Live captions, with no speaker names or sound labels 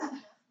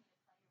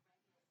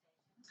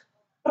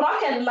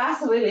Rocket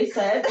last really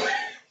said,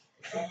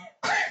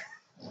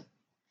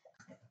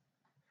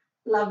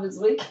 love is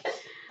weak.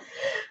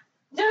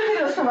 Do you think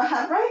it was from a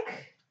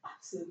heartbreak?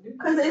 Absolutely.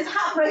 Because it's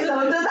heartbreak that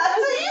will do that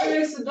to you.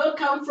 Lyrics don't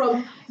come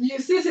from you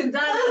sitting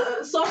down,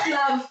 soft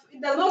love.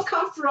 It does not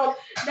come from romance.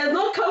 It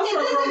doesn't come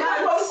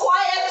from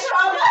quiet It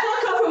trauma. does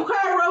not come from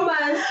quiet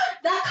romance.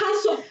 That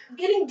comes from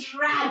getting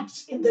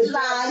dragged in the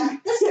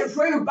Dragged. This is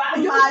very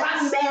bad. You're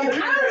Bad bad man.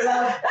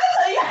 love. That's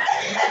how you.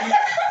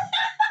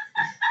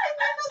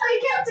 They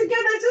came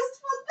together just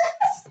for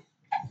this.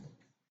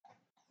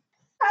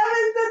 I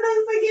haven't said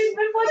those again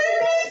before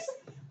this.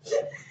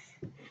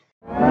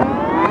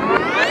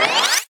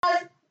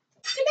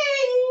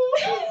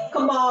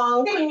 Come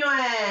on, give me your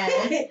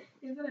hand.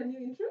 Is that a new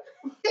intro?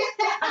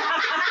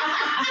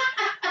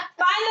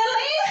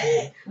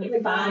 Finally, we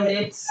found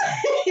it.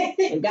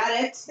 We got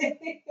it.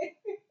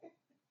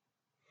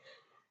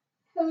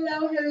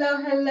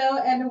 Hello,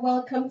 and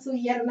welcome to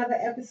yet another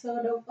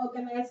episode of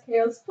Organized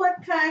Chaos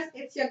Podcast.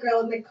 It's your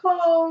girl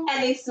Nicole.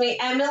 And it's me,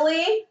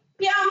 Emily.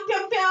 Pyom,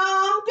 pyom,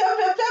 pyom, pyom,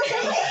 pyom, pyom,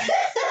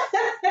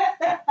 pyom.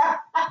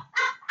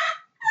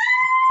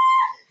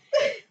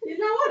 You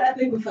know what? I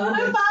think we found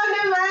We it. found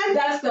it, man.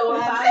 That's the We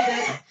one. found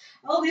it.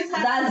 All this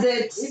happened.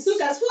 That's it. It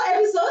took us 4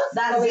 episodes,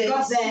 That's but we it.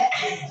 got there.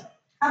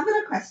 I've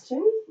got a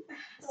question.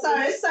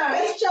 Sorry.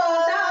 Question.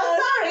 No,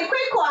 sorry.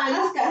 Quick one.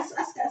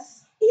 Ask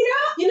us. You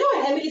You know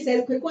when Emily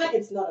says quick one,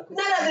 it's not a quick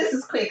know, one. this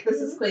is quick. This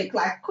is quick.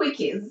 Like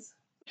quickies.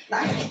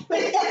 Like,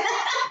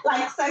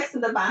 like sex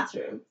in the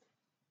bathroom.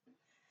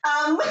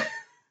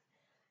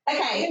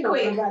 Okay, You know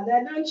quick. about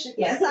that, don't you?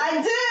 Yes,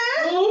 I do.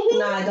 Mhm.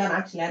 No, I don't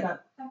actually. I don't.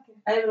 Okay.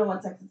 I don't even know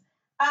what sex is.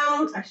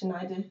 Actually, no,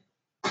 I do.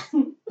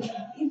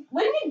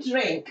 When you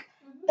drink,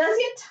 does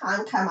your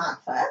tongue come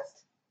out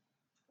first?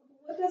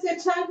 What does your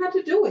tongue have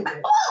to do with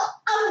it?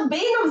 Well, I've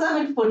been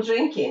observing people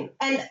drinking,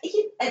 and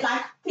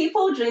like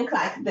people drink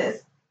like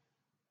this.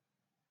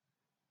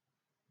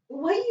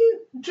 Why are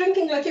you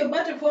drinking like your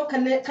butterfly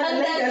And then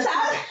tongue,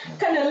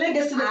 kind of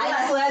legs to the I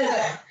glass? swear to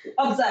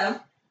God, observe.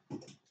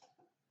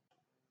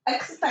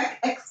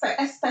 Expect,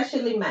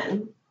 especially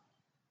men.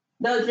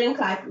 They'll drink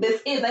like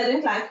this. If they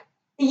drink like,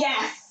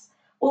 yes,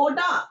 or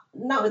not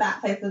with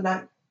that face and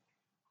that.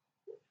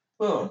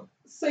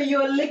 So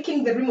you're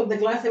licking the rim of the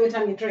glass every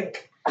time you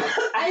drink.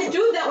 I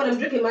do that when I'm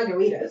drinking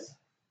margaritas.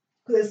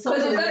 Because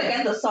Because you've got to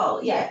get the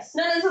salt, yes.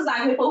 No, this is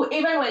like people,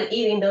 even when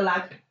eating, they're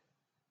like,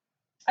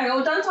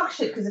 oh, don't talk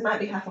shit because it might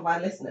be half of our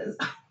listeners.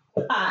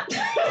 But,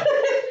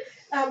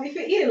 if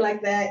you're eating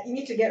like that, you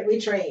need to get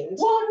retrained.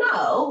 well,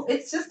 no,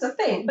 it's just a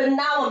thing. But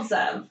now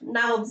observe. And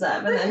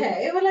then,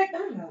 Okay, we're like,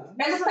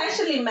 and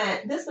especially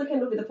men, this weekend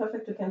will be the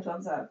perfect weekend to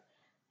observe.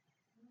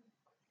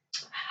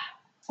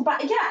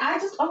 But yeah, I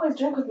just always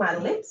drink with my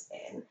lips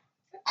in.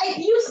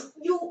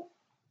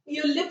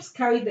 Your lips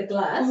carry the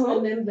glass, Mhm.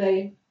 and then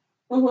they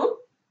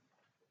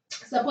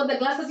support the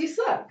glass as you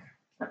suck.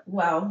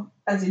 Well,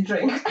 as you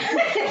drink.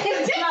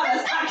 It's not a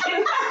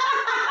sucking.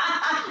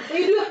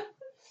 You do.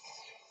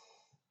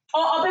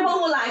 Or people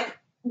who like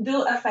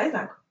do a face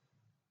like.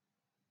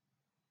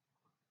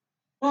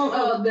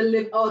 Oh, the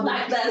lip. Oh,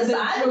 Like the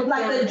side,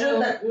 like the drip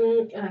that-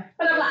 that.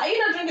 But I'm like, are you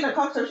not drinking a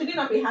cocktail? Should you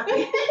not be happy?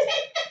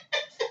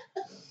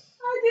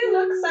 I do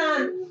look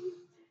sad.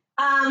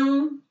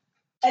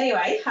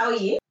 Anyway, how are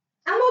you?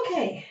 I'm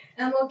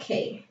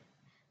okay.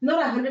 Not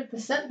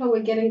 100%, but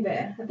we're getting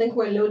there. I think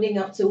we're loading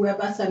up to, we're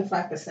about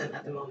 75%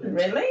 at the moment.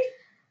 Really?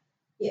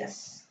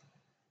 Yes.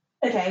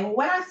 Okay,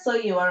 when I saw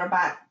you were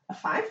about a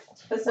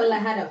 5%. Well, I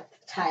had a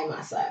Thai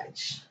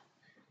massage.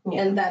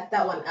 Yeah. And that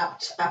one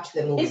upped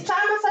the mood. Is Thai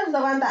massage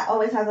the one that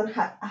always has a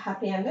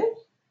happy ending?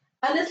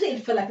 Honestly,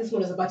 it felt like this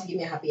one was about to give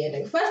me a happy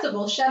ending. First of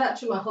all, shout out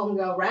to my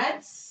homegirl,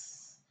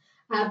 Rads.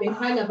 I've been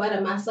crying about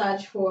a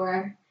massage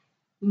for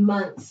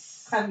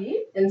months. Have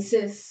you? And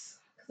sis,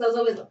 because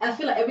I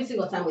feel like every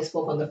single time we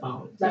spoke on the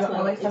phone, that's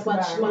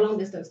You're my long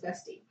distance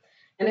bestie.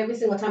 And every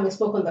single time we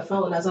spoke on the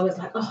phone, I was always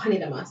like, oh, I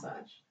need a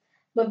massage.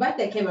 My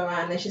birthday came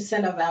around and she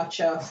sent a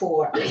voucher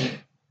for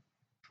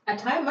a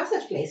Thai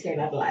massage place here in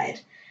Adelaide.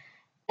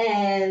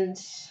 And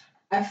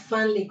I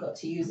finally got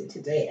to use it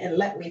today. And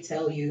let me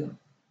tell you,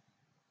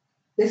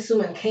 this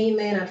woman came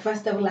in and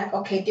first they were like,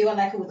 okay, do you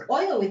like it with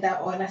oil or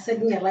without oil? I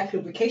said, I like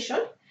lubrication.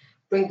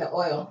 Bring the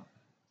oil.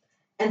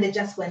 And they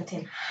just went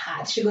in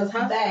hard. She goes,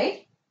 how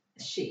they?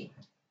 She.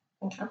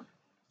 Okay.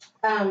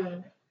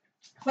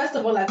 First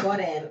of all, I got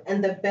in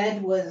and the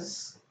bed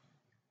was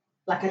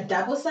like a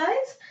double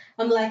size.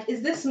 I'm like,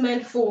 is this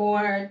meant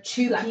for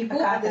 2 Like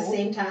people at the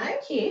same time?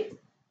 Cute.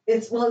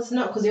 It's not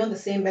because you're on the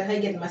same bed. How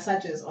you get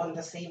massages on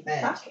the same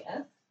bed? Okay.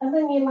 And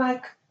then you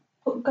like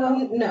go.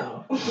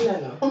 No.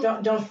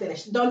 Don't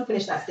finish. Don't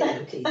finish that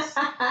statement, please.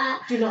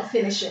 Do not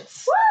finish it.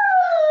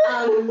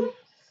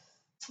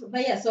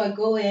 But yeah, so I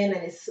go in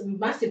and it's a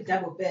massive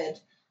double bed.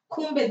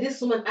 Kumbe, this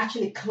woman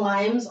actually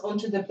climbs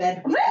onto the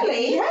bed.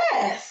 Really?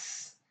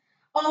 Yes.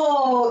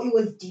 Oh, it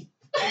was deep.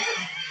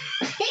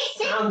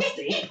 Sounds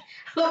deep.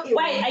 Oh, it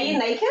Wait, was are you deep.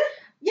 naked?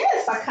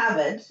 Yes. But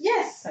covered?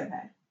 Yes. Okay.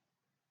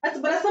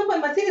 But at some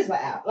point, my titties were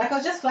out. Like, I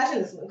was just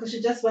flashing this one because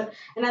she just went.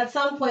 And at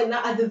some point,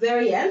 now at the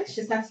very end,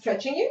 she started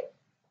stretching you.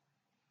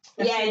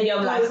 And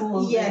you're like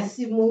moving. Yes,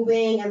 you're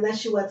moving. And then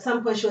at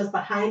some point, she was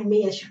behind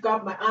me and she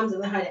grabbed my arms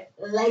and then her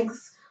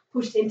legs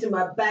pushed into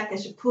my back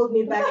and she pulled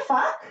me back. What the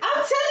fuck? I'm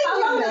telling you,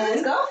 How long man. did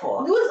this go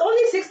for? It was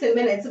only 60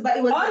 minutes, but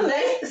it was Only?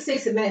 the best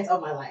 60 minutes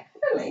of my life.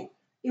 Really?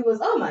 It was,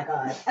 oh my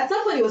God. At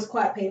some point, it was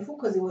quite painful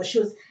because she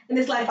was, and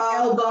it's like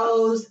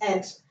elbows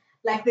and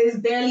like there's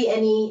barely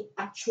any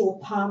actual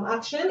palm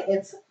action.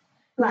 It's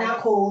like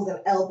knuckles and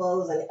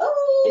elbows and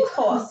it's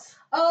force.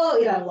 Oh,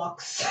 it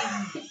unlocks.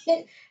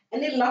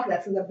 And it locked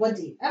that's in the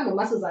body. And my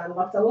muscles are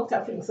unlocked. I walked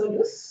out feeling so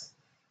loose.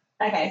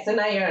 Okay, so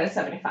now you're at a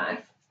 75.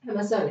 I'm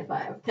a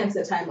 75. Thanks to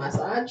the Thai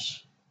massage.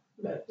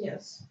 But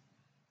yes.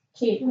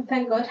 Cute.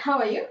 Thank God. How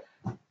are you?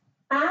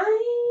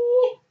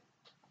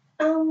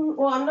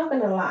 Well, I'm not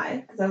going to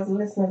lie, because those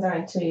listeners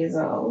aren't 2 years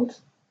old.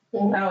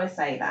 Mm-hmm. I always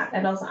say that.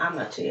 And also, I'm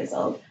not 2 years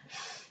old.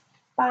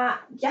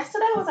 But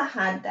yesterday was a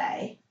hard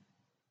day.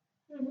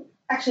 Mm-hmm.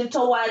 Actually,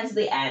 towards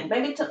the end.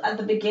 Maybe at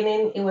the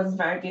beginning, it was a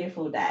very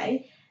beautiful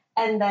day.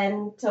 And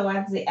then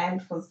towards the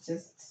end was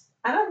just,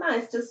 I don't know,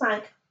 it's just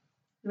like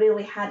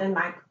really hard and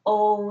like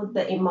all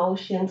the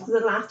emotions.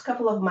 Because the last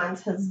couple of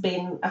months has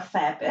been a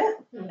fair bit.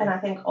 Mm-hmm. And I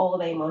think all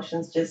the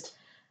emotions just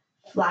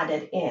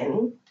flooded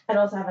in. And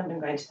also haven't been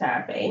going to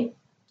therapy.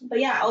 But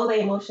yeah, all the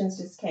emotions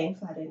just came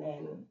flooding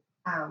in.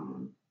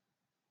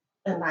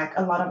 And like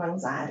a lot of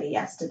anxiety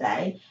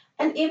yesterday.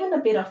 And even a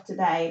bit of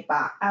today,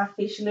 but I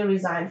officially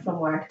resigned from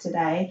work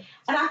today.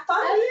 And I thought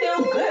I'd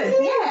feel good.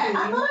 Yeah,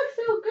 I thought I'd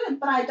feel good,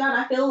 but I don't.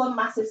 I feel a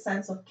massive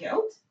sense of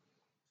guilt.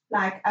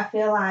 Like, I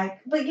feel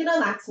like, but you know,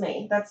 that's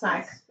me. That's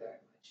like,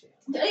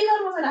 you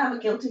don't know that I have a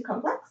guilt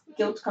complex?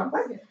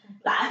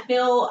 Like, I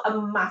feel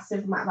a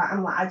massive,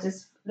 I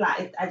just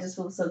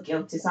feel so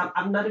guilty. So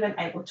I'm not even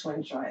able to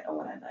enjoy it or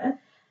whatever.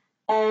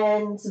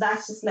 And so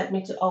that's just led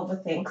me to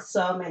overthink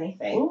so many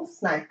things.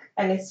 Like,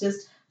 and it's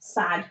just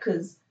sad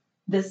because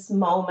this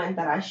moment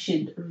that I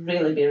should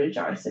really be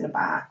rejoicing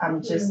about,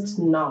 I'm just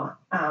not.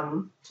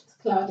 It's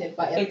clouded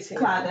by everything. It's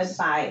clouded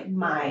by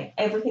my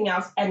everything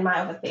else and my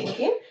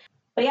overthinking.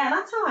 But yeah,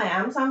 that's how I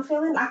am. So I'm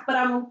feeling like, but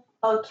I'm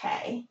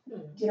okay. Do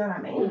you know what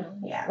I mean?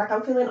 Yeah, like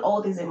I'm feeling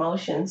all these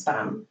emotions, but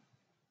I'm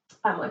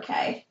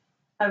okay.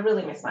 I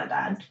really miss my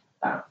dad.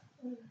 But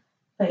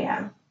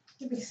yeah.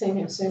 You'll be seeing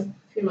him soon.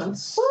 A few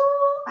months.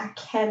 I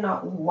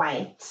cannot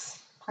wait.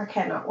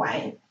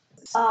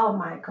 Oh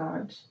my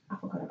God. I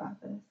forgot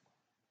about this.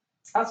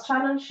 I was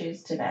trying on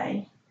shoes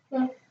today.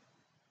 Yeah.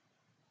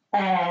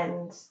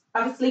 And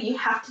obviously you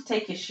have to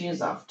take your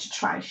shoes off to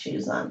try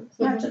shoes on.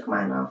 So I took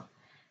mine off.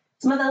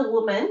 Some other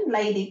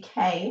lady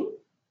came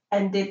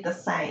and did the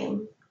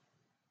same.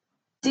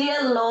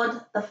 Dear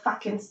Lord, the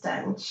fucking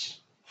stench.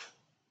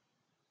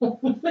 So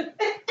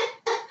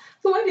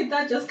when did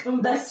that just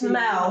come back? The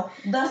smell,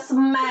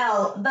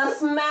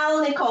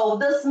 Nicole,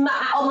 the smell.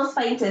 I almost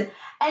fainted.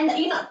 And,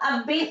 you know,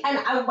 I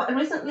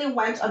recently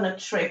went on a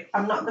trip.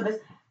 And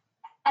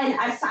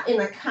I sat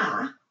in a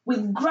car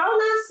with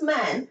grown-ass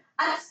men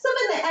at 7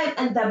 a.m.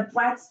 and their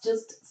breaths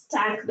just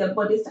stank, their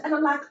bodies. And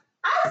I'm like,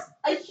 as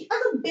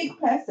a big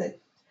person,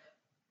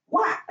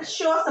 what?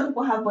 Sure, some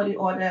people have body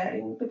odor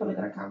and people are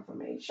going to come for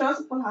me. Sure,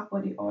 some people have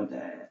body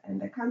odor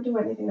and they can't do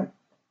anything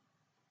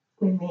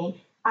with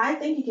me. I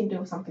think you can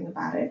do something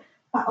about it.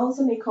 But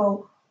also,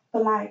 Nicole,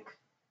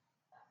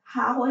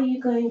 how are you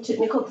going to,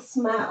 Nicole, the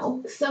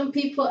smell? Some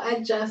people are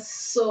just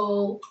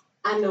so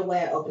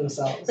unaware of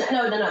themselves.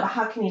 No, but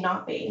how can you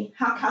not be?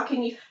 How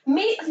can you?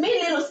 Me,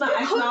 little smell,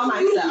 I smell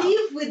myself.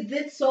 You live with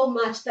it so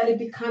much that it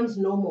becomes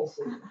normal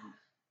for you.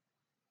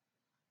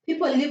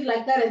 People live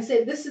like that and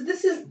say, this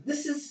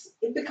is,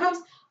 it becomes,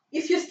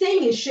 if you're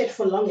staying in shit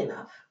for long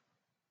enough,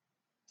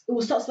 it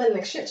will start smelling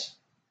like shit.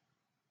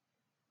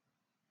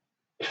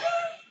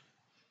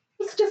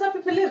 It's just how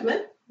people live,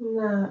 man.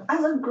 No,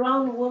 as a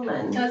grown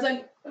woman.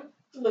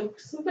 Look,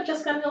 people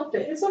just can't help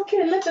it. It's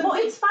okay, let them. Well,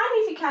 it's fine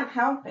if you can't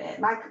help it.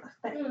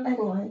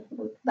 Anyway,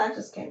 that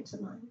just came to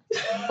mind.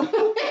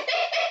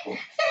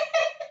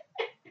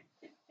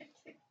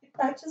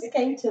 That just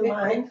came to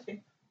mind.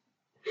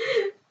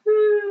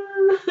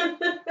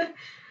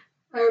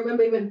 I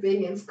remember even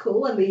being in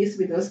school and there used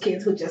to be those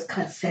kids who just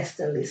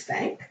consistently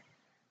stank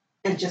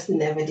and just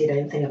never did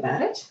anything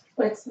about it.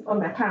 Well, it's on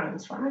their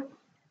parents, right?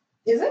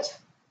 Is it?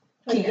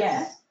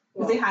 Yes.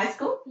 Well, is it high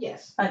school?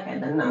 Yes. Okay,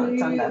 then no,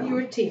 it's on them.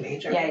 You're a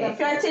teenager. Yeah. If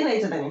you're a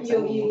teenager, then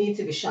you need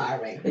to be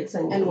showering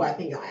and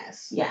wiping your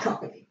ass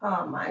properly.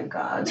 Oh my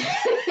God.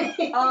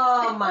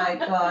 Oh my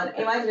God.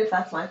 Imagine if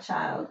that's my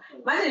child.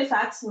 Imagine if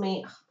that's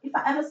me. If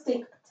I ever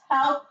stink,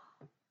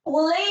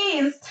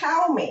 please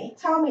tell me,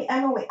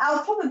 Emily.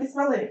 I'll probably be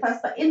smelling it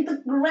first, but in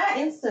the rare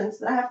instance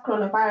that I have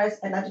coronavirus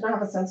and I do not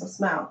have a sense of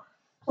smell,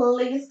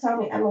 please tell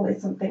me, Emily,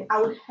 something.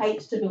 I would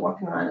hate to be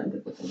walking around and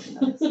people thinking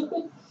that I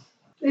smell.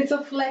 It's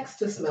a flex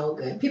to smell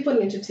good. People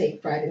need to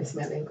take pride in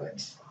smelling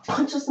good.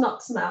 Just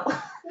not smell.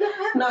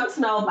 Not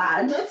smell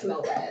bad. Not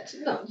smell bad.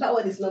 No, that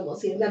one is normal.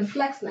 See, and then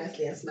flex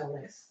nicely and smell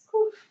nice.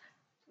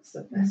 It's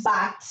the best.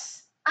 But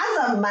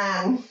as a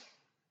man,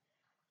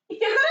 if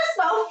you're gonna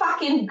smell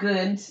fucking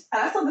good,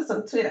 and I saw this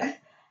on Twitter,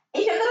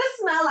 if you're gonna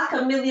smell like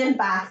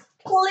 $1,000,000,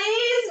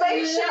 please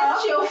make sure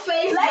let your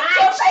face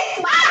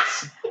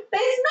match.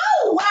 There's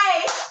no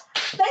way.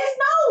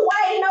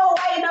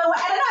 And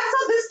then I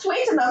saw this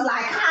tweet and I was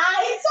like,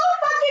 it's so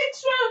fucking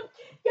true.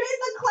 You're in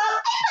the club,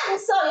 and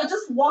so you're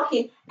just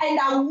walking, and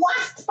a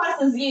wasp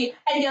passes you,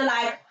 and you're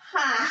like,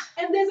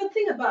 And there's a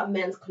thing about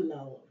men's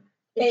cologne.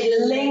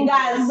 it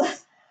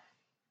lingers.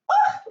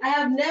 I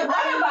have never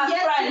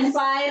yet to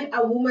find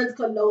a woman's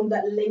cologne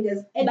that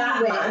lingers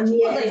anywhere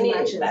near as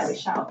much as very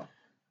sharp.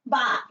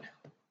 But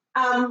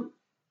and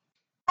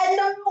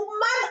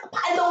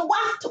the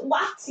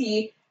waft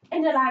you,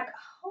 and you're like,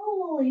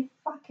 holy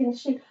fucking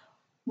shit.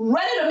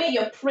 Ready to meet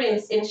your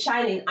prince in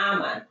shining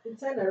armor. You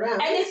turn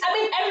around. And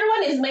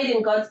everyone is made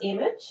in God's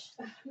image.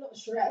 Not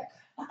Shrek.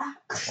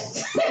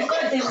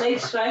 God didn't make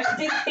Shrek,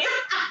 did he?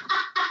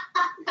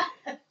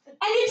 And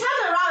you turn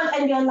around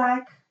and you're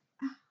like,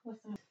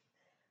 what's that?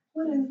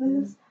 What is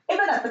this?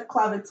 Even at the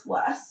club, it's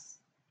worse.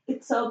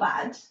 It's so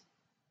bad.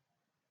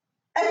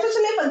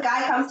 Especially if a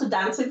guy comes to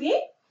dance with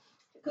you.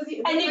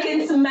 And you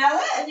can smell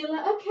it. And you're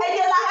like,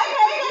 okay.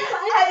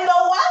 And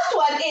the worst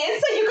one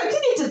is, so you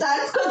continue to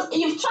dance because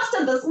you've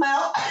trusted the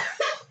smell.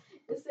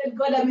 You said,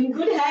 God, I'm in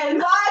good hands.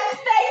 God,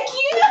 thank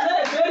you. I'm not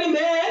a dirty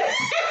man.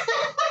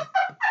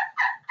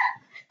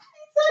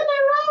 Turn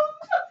around.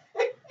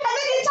 And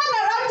then you turn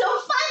around to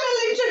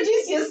finally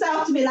introduce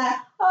yourself to be like,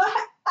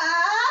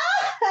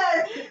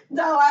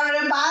 don't worry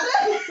about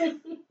it.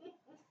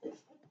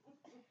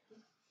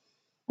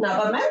 No,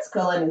 but men's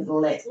cologne is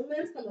lit.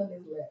 Men's cologne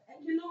is lit.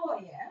 And you know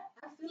what, yeah?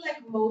 I feel like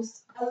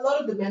a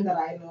lot of the men that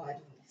I know at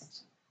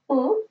least.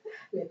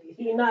 Maybe.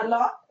 You know a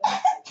lot.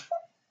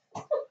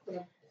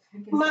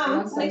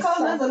 Mom,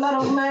 Nicole knows a lot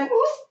of men.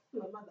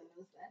 My mother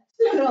knows that.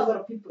 I know a lot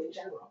of people in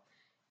general.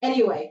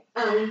 Anyway,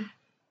 a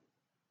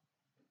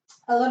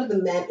lot of the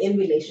men in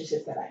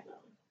relationships that I know,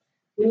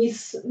 when you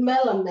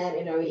smell a man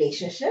in a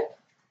relationship,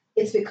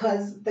 it's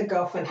because the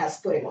girlfriend has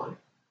put him on.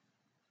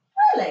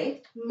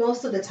 Really?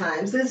 Most of the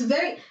times.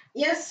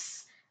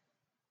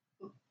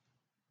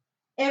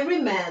 Every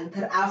man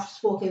that I've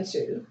spoken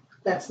to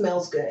that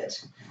smells good,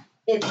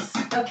 it's,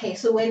 okay,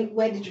 so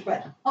where did you buy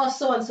it? Oh,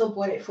 so-and-so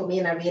bought it for me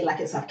and I really like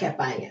it, so I've kept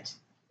buying it.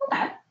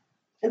 Okay.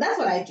 And that's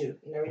what I do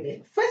in a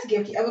relationship. First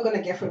gift you're ever going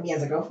to get from me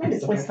as a girlfriend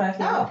is a perfume.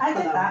 Oh, I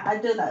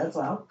do that as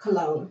well.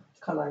 Cologne,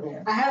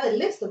 yeah. I have a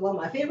list of all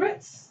my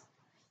favorites,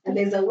 and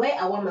there's a way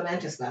I want my man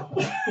to smell.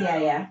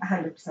 Yeah,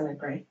 100%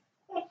 agree.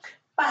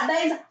 But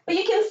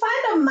you can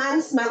find a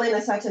man smelling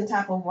a certain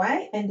type of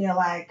way, and they're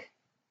like,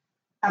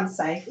 I'm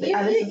safe.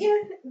 Yeah,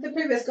 the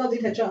previous girl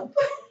did her job.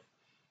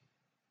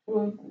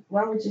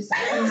 Why would you say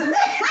that to me?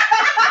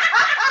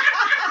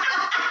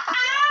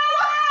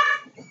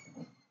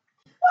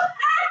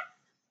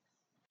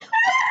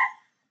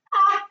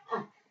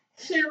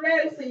 She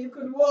ran so you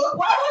could walk.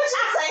 Why would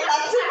you say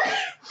that to me?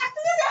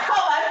 You see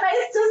how my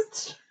face just...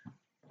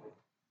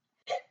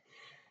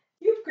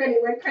 Give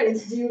credit where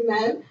credit's due,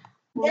 man.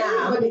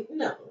 Everybody,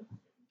 no.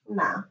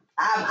 Nah.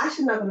 I'm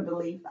actually not going to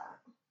believe that.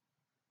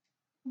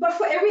 But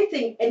for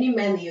everything any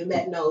man that you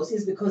met knows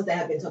is because they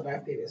have been told by a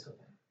previous woman.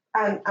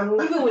 And I'm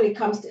not... Even when it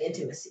comes to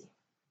intimacy.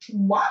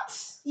 What?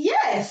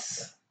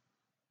 Yes.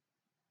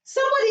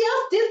 Somebody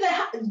else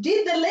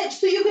did the leg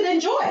so you could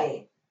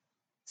enjoy.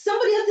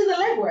 Somebody else did the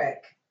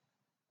legwork.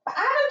 But I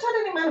haven't told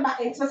any man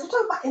about intimacy. I'm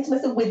talking about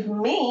intimacy with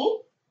me.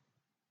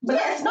 But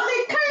yes, no,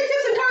 they carry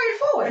tips and carry it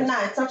forward. No,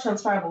 it's not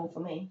transferable for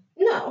me.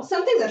 No,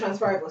 some things are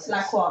transferable. Sis.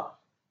 Like what?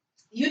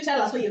 You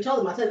tell us what you told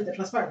them. I'll tell you if they're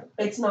transferable.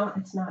 It's not.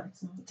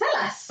 Tell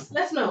us.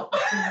 Let's know.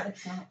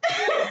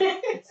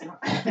 It's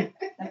not.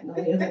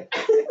 Definitely isn't.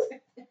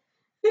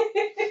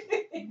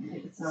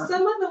 It's not.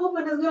 Some other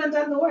woman has gone and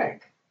done the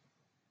work.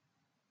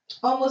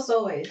 Almost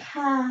always.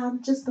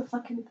 Just the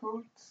fucking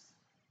thoughts.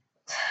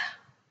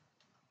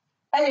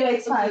 Anyway,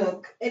 it's fine.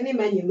 Look, any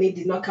man you made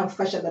did not come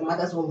fresh at the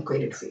mother's womb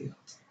created for you.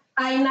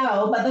 I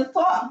know, but the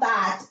thought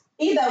that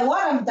either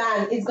what I've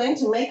done is going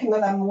to make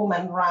another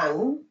woman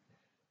run.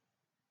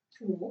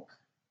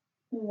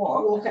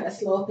 Walk at a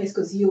slower pace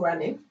because you're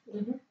running.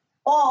 Mm-hmm.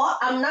 Or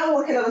I'm now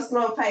walking at a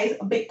slower pace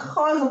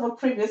because of a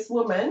previous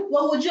woman.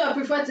 What would you have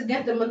preferred to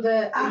get them on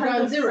the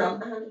ground zero?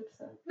 100%.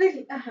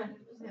 Really? 100%.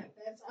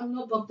 I'm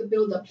not Bob the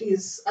Builder,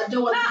 please. I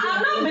don't want to.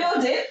 I'm not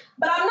building,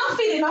 but I'm not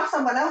feeding off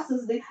someone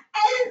else's thing.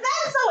 And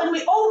then so when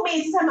we all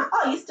meet, you say,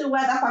 "Oh, you still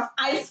wear that puff?"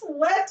 I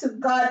swear to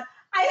God,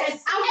 I'm the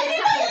kind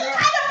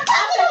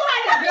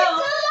of girl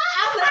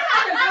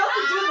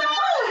to do that.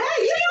 Oh, hey,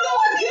 you know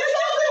what? You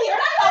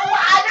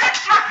are the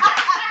kind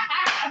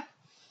of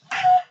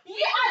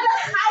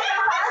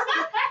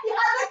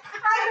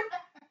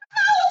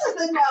hell to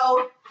the no,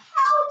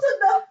 hell to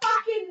the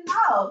fucking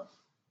no,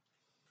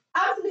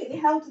 absolutely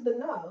hell to the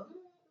no.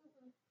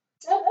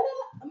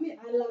 I mean,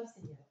 I love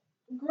seeing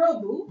it. Grow,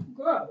 boo,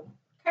 grow.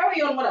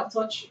 Carry on what I've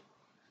taught you.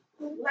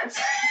 Let's.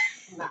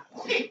 No.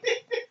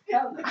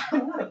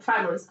 I'm not a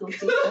primary school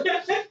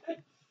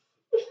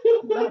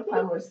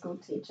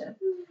teacher.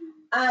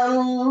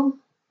 Oh,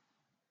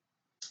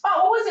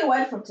 what was your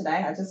word from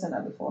today? I just said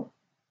that before.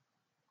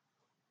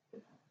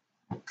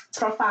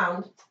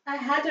 Profound. I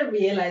had a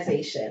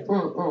realization.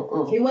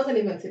 It wasn't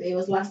even today, it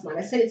was last night.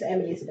 I said it to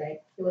Emily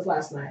today. It was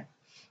last night.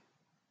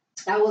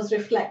 I was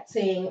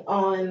reflecting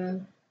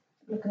on...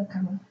 Look at the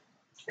camera.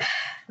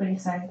 What are you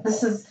saying?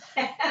 This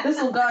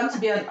will go on to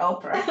be an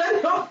Oprah.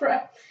 An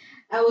Oprah.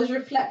 I was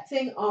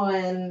reflecting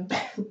on...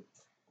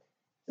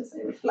 Just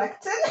say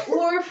reflecting.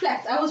 Well,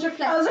 reflect. I was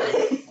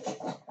reflecting.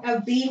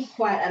 I've been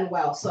quite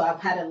unwell, so I've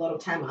had a lot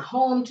of time at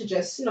home to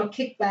just,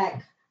 kick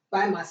back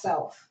by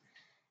myself.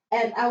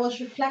 And I was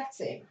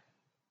reflecting.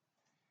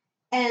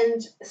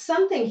 And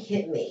something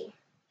hit me.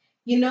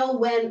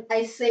 When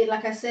I say,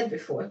 like I said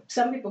before,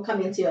 some people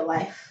come into your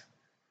life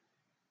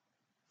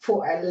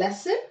for a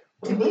lesson,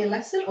 to be a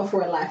lesson, or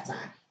for a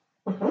lifetime.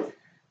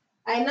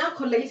 I now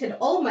collated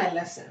all my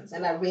lessons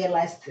and I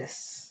realized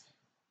this.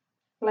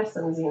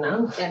 Lessons,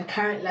 And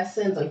current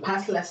lessons and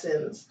past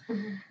lessons.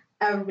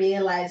 I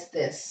realized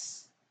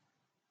this.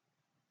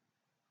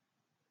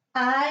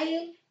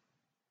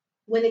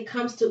 When it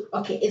comes to,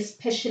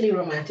 especially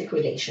romantic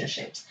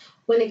relationships,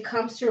 when it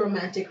comes to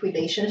romantic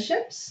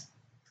relationships,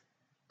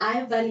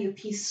 I value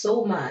peace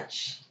so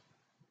much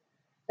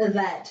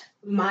that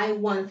my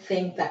one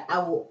thing that I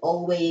will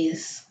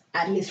always,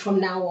 at least from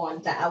now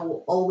on, that I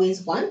will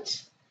always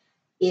want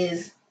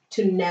is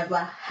to never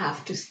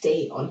have to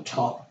stay on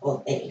top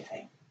of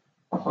anything.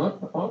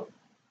 I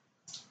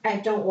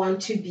don't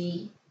want to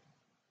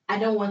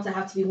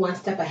have to be one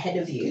step ahead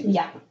of you.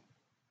 Yeah.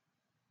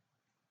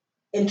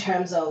 In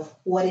terms of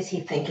what is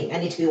he thinking? I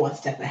need to be one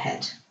step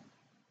ahead.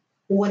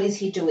 What is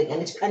he doing? I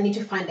need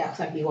to find out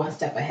so I can be one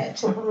step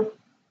ahead.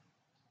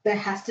 There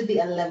has to be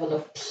a level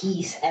of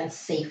peace and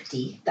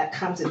safety that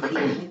comes with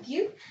being with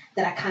you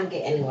that I can't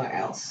get anywhere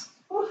else.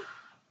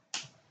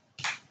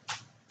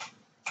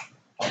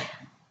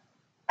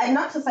 And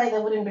not to say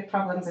there wouldn't be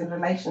problems in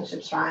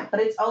relationships, right?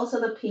 But it's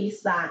also the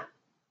peace that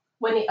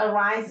when it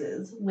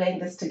arises, we're in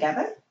this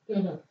together.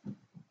 I'm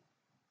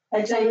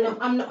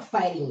not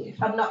fighting you.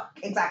 I'm not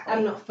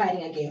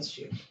fighting against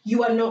you.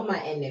 You are not my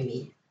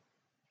enemy.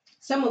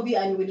 Some of you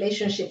are in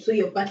relationships where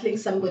you're battling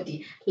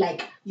somebody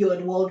like you're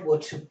in World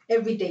War II.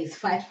 Every day is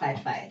fight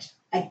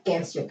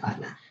against your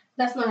partner.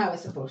 That's not how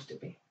it's supposed to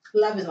be.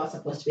 Love is not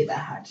supposed to be that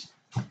hard.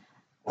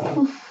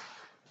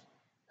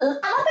 I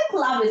don't think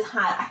love is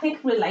hard. I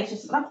think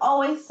relationships, I've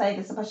always said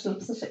this,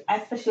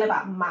 especially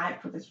about my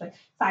previous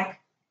relationship. It's like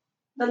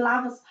the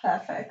love was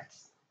perfect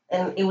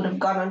and it would have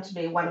gone on to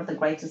be one of the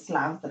greatest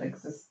loves that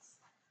exists.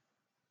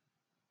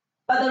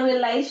 But the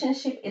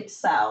relationship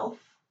itself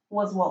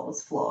was what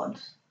was flawed.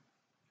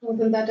 Well,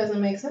 then that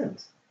doesn't make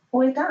sense.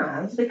 Well, it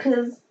does,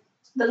 because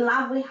the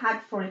love we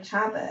had for each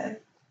other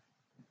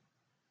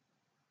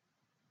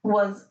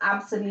was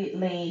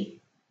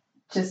absolutely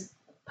just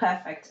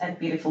perfect and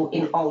beautiful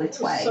in all its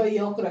ways. So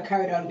you all could have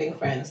carried on being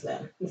friends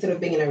then, instead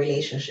of being in a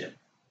relationship.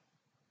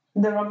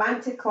 The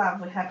romantic love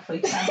we had for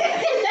each other.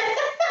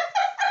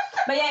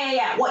 But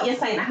yeah. What you're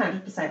saying,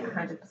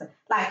 100%.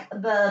 Like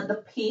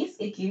the peace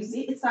it gives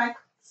you, it's like,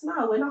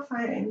 no, we're not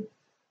fighting.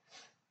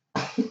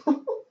 That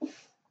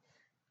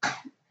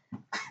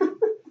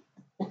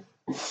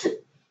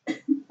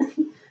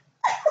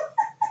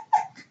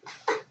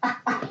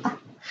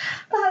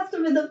has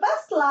to be the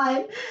best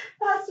line.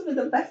 That has to be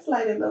the best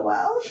line in the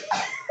world.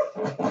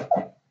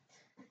 But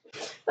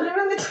I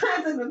remember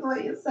times with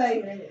what you're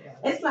saying.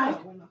 It's like,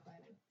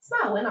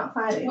 we're not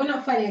fighting. We're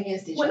not fighting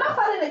against each other. We're not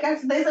fighting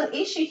against. There's an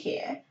issue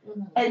here,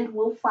 and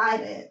we'll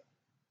fight it.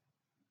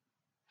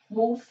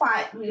 We'll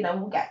fight.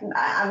 We'll get.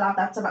 I love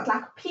that so much.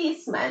 Like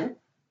peace, man.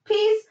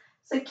 Peace,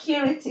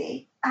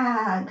 security.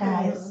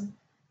 Guys.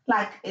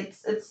 Like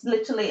it's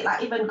literally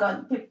like even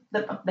God.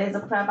 There's a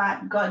prayer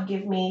about God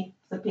give me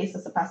the peace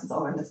that surpasses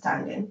all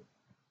understanding.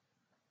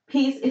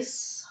 Peace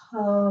is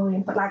so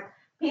important. Like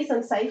peace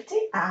and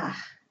safety. I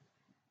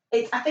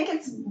think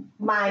it's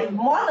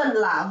more than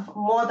love,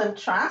 more than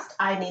trust.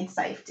 I need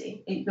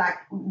safety. Like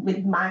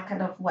with my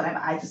kind of whatever,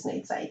 I just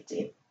need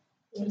safety.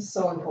 It's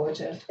so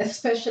important,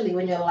 especially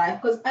when you're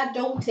life, because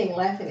adulting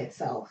life in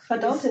itself.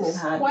 Adulting is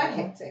hard. Quite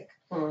hectic.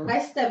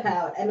 I step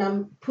out and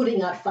I'm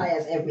putting out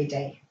fires every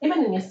day.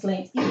 Even in your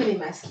sleep. Even in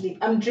my sleep.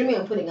 I'm dreaming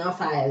of putting out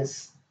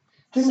fires.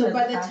 So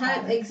by the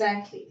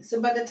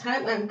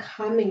time I'm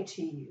coming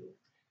to you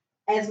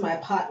as my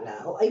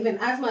partner, or even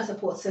as my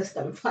support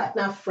system,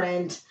 partner,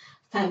 friend,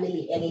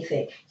 family,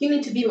 anything, you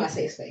need to be my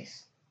safe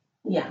space.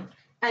 Yeah.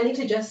 I need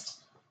to just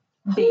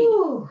be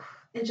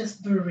and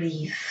just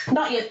breathe.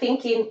 Not you're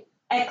thinking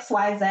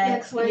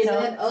XYZ, stay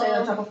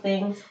on top of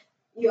things.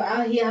 You're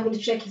out here having to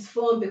check his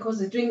phone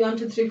because it's doing 1,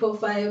 2, 3, 4,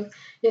 5.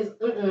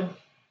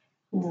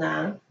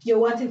 Nah. You're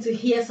wanting to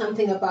hear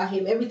something about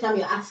him every time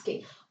you're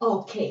asking.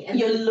 Okay. And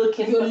you're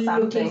looking for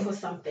something.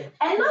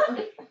 And not...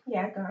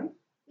 go on.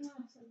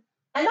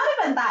 And not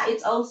even that,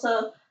 it's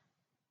also,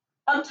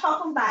 on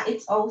top of that,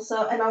 it's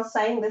also, and I was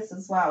saying this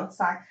as well, it's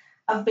like,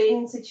 I've been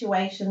in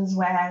situations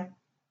where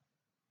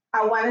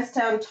I want to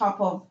stay on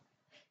top of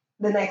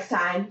the next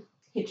time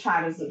he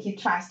tries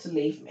to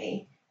leave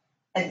me.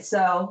 And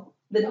so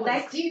the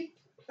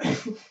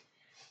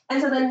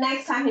And so the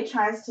next time he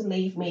tries to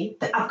leave me,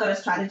 I've got a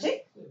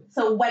strategy.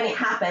 So when it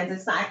happens,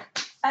 it's like,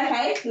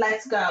 okay,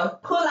 let's go.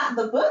 Pull out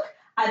the book.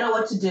 I know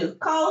what to do.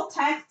 Call,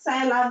 text, say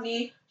I love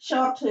you,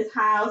 show up to his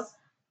house,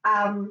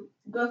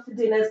 go for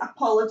dinners,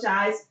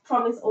 apologize,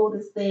 promise all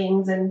these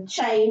things and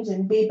change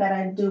and be better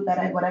and do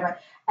better and whatever.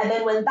 And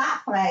then when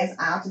that plays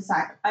out, it's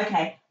like,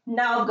 okay,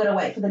 now I've got to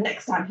wait for the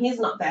next time he's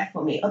not there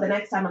for me, or the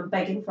next time I'm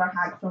begging for a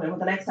hug from him, or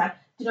the next time,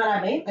 do you know what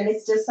I mean? And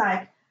it's just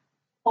like,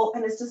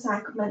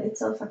 man, it's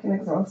so fucking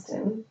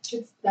exhausting.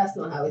 That's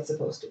not how it's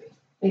supposed to be.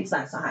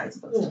 That's not how it's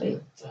supposed to be.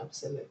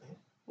 Absolutely.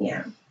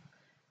 Yeah.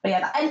 But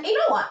yeah, and you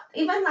know what?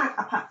 Even like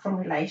apart from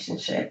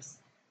relationships,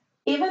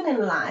 even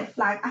in life,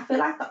 like I feel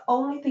like the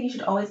only thing you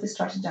should always be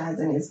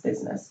strategizing is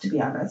business, to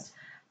be honest.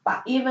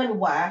 But even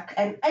work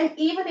and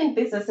even in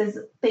business is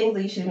things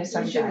that you should be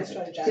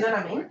strategizing. Do you know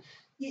what I mean?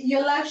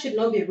 Your life should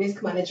not be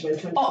risk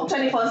management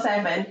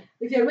 24/7.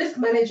 If you're risk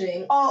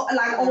managing, all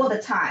the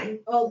time.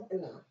 No.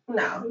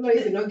 No,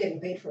 if you're not getting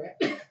paid for it.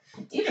 If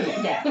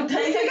you're getting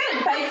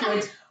paid for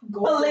it,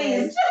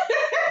 please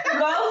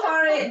go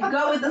for it.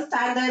 Go with the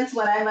standards,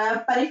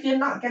 whatever. But if you're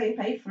not getting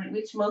paid for it,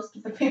 which most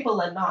of the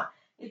people are not,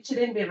 it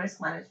shouldn't be risk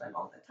management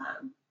all the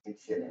time. It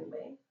shouldn't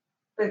be.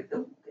 But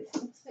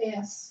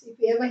yes. If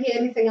you ever hear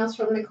anything else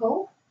from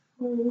Nicole,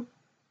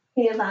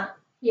 hear that.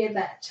 Hear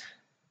that.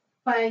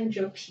 Find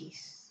your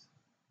peace.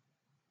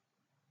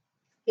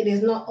 It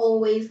is not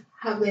always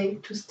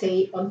having to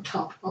stay on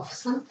top of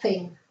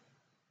something.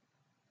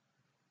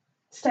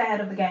 Stay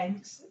ahead of the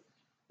game.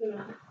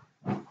 No.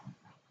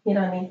 You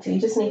don't need to.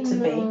 You just need to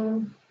be.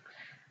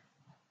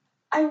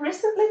 I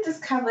recently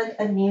discovered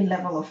a new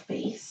level of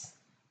peace.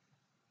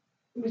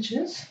 Which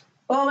is?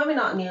 Well, maybe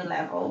not new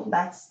level.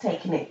 That's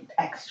taking it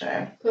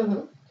extra.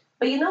 Mm-hmm.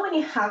 But you know when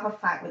you have a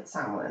fight with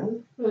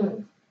someone,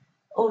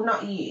 or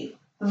not you,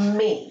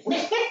 me.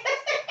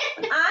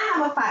 I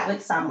have a fight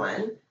with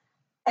someone,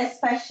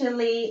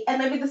 especially, and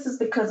maybe this is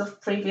because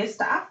of previous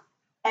stuff,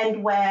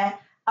 and where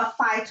a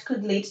fight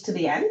could lead to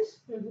the end,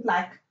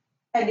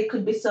 and it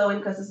could be so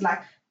because it's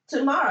like,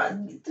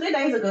 tomorrow, 3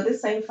 days ago,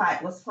 this same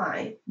fight was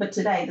fine, but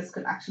today this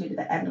could actually be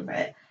the end of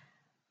it.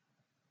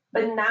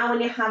 But now when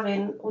you're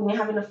having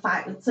a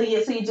fight with, so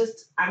you're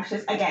just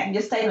anxious again,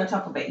 you're staying on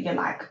top of it. You're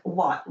like,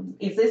 what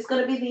is this going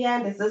to be the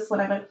end? Is this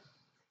whatever?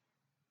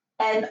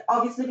 And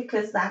obviously,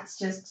 because that's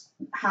just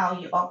how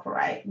you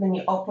operate, then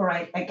you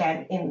operate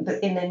again in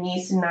a new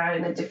scenario,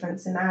 in a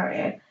different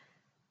scenario,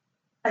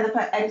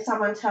 and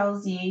someone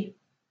tells you,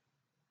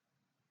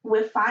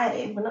 we're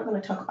fighting, we're not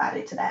going to talk about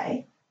it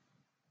today,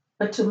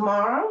 but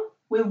tomorrow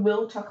we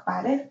will talk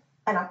about it,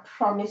 and I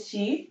promise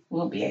you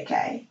we'll be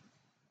okay.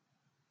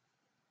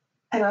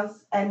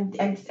 And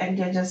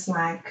you're just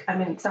like, I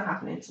mean, it's not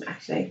happening to me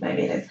actually,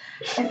 maybe it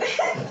is.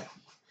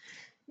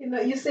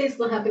 You say it's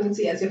not happening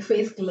to you as your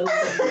face glows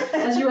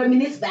as you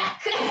reminisce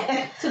back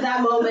to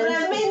that moment.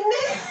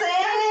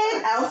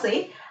 Reminiscing,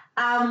 Elsie.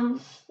 And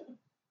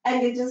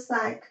you're just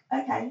like,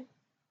 okay.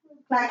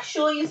 Like,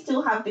 sure, you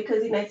still have,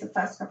 because it's the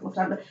first couple of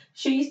times, but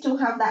sure, you still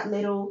have that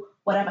little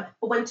whatever.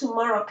 But when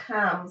tomorrow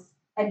comes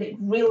and it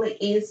really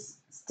is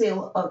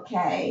still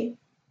okay,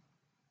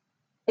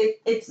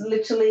 it's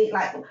literally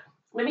like,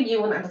 maybe you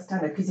won't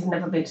understand it because you've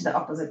never been to the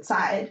opposite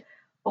side.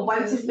 But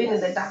once you've been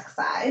in the dark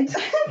side,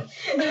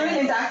 the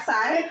really dark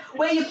side,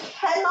 where you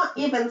cannot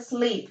even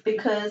sleep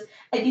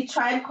and you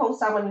try and call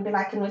someone and be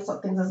like, can we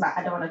sort things? It's like,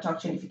 I don't want to talk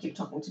to you. And if you keep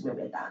talking to me,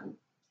 we're done.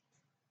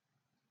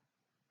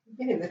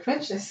 Been in the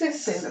trenches,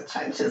 sis. In the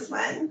trenches,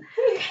 man.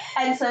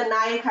 And so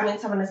now you're coming,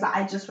 someone is like,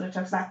 I just want to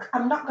talk. It's like,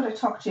 I'm not going to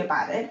talk to you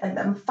about it, and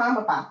I'm firm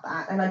about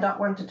that, and I don't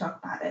want to talk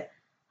about it.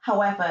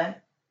 However,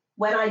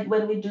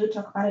 when we do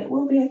talk about it,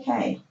 we'll be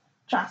okay.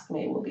 Trust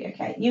me, we'll be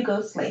okay. You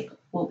go sleep,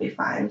 we'll be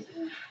fine.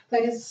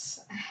 That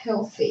is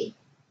healthy.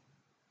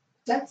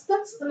 That's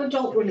an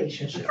adult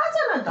relationship. That's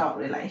an adult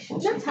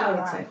relationship. That's how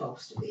it's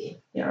supposed to be.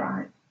 You're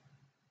right.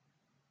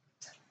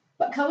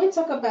 But can we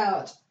talk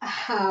about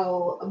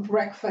how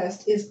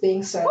breakfast is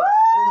being served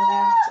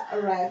left,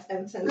 right,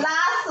 and center?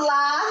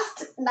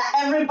 Last. Not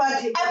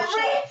everybody.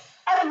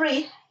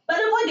 Every. But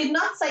the boy did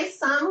not say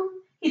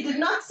some. He did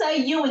not say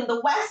you in the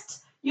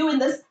West, you in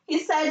this. He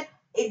said,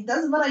 it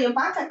doesn't matter your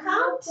bank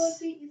account.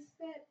 Nobody is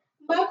spared.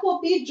 Michael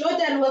B.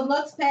 Jordan was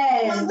not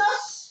spared. Was not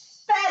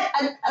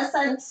spared a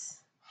cent.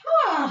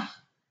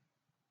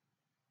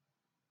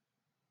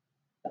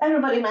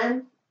 Everybody,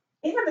 man.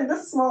 Even in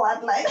this small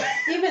Adelaide.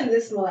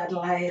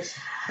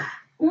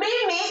 Me,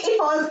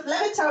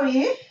 let me tell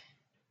you,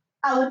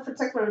 I would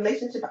protect my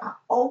relationship at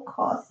all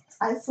costs.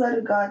 I swear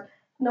to God,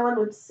 no one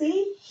would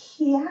see,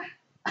 hear,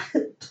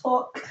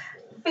 talk,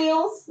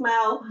 feel,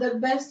 smell. The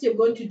best you're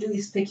going to do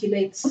is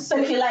speculate.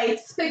 Speculate.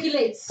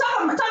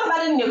 Talk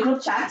about it in your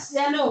group chat.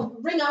 Yeah, no.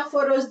 Bring out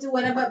photos, do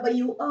whatever, but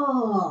you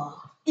will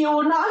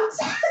not.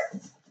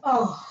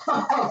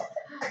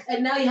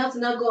 And now you have to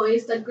go on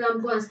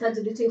Instagram, go and start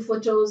deleting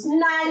photos.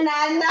 No.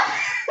 I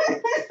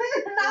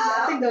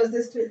think there was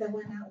this tweet that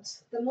went out.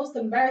 The most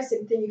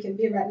embarrassing thing you can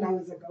be right now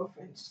is a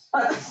girlfriend.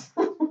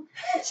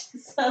 Which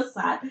is so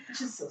sad.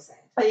 Which is so sad.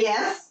 But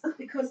yes.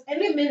 Because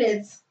any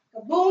minute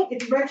Boom,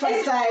 it's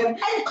breakfast time.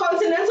 And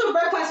continental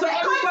breakfast where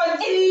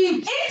everybody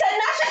eats.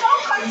 International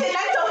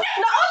continental.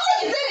 Not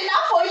only is it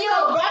enough for you,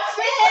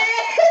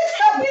 Breakfast. It's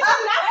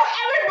enough for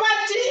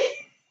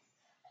everybody.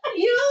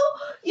 You,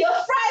 your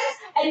friends,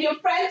 and your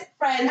friends'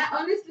 friends. I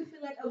honestly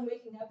feel like I'm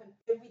waking up and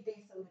every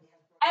day somebody has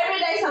broken. Every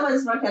day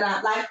someone's broken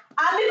up. Like,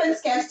 I'm even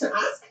scared to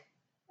ask.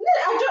 No,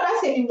 I don't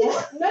ask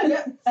anymore. No.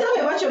 Tell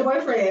me about your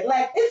boyfriend.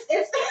 Like, it's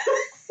Let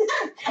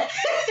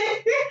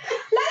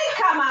it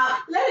come out.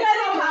 Let it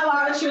come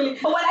out. Actually,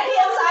 But when I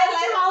hear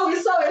silence, how we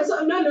saw it.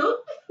 So no,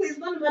 it's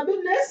none of my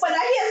business. when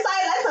I hear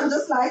silence, I'm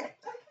just like,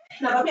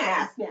 no, but me, I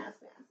ask.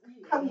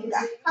 How you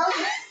ask?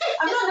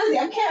 I'm not nosy,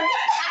 I'm caring.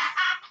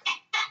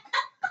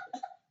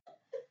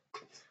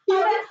 I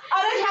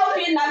don't help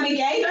you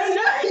navigate. No,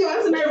 you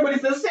want to know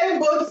everybody's the same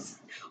boat.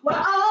 We're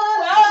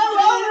all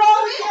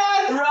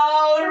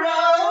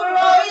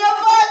row your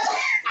boat.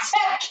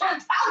 Check it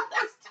out.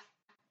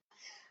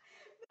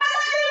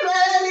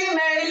 Merrily,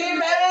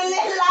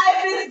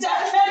 life is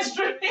just a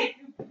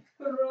dream.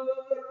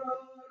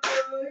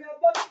 Row your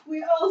boat.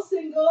 We all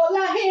single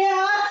are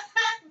here.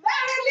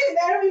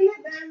 Merrily.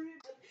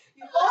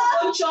 You all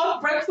go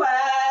chop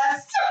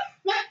breakfast.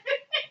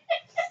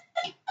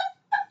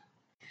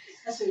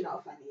 That's really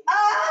not funny.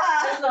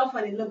 That's not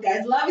funny. Look,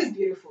 guys, love is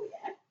beautiful,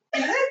 yeah?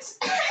 Is it?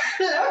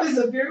 Love is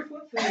a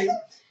beautiful thing.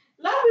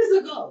 Love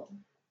is the goal.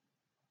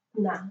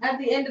 Nah. At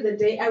the end of the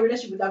day, a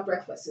relationship without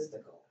breakfast is the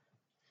goal.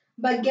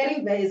 But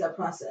getting there is a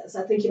process.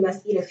 I think you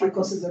must eat a few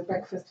courses of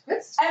breakfast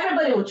first.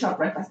 Everybody will chop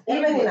breakfast,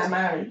 even in a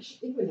marriage.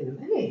 Even in a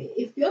marriage.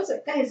 If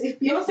Beyonce herself,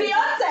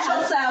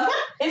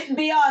 if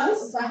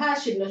Beyonce. Sahar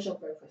should not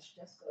chop breakfast.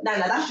 Just go. No,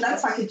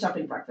 that's fucking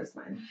chopping breakfast,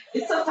 man.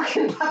 It's so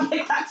fucking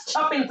public. That's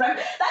chopping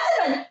breakfast.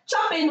 That's even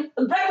chopping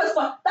breakfast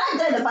for that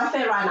day the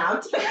buffet ran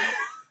out.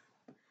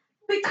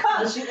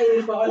 Because she ate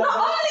it for all not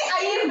only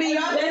are you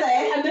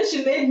Beyonce, and then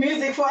she made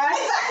music for us.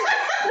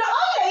 not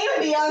only are you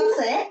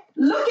Beyonce,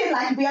 looking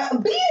like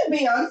Beyonce, being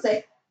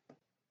Beyonce,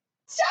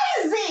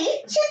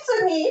 Jay-Z,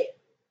 Chitsuni.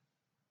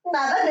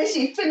 Now that day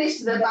she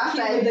finished the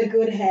buffet with the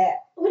good hair.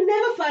 We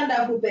never found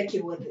out who Becky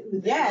was.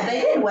 Yeah,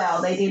 they did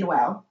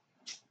well.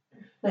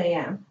 But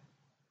yeah.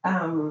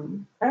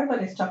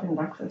 Everybody's chopping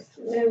breakfast.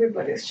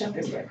 Everybody's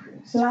chopping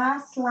breakfast.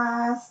 Last,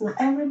 now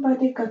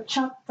everybody got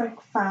chopped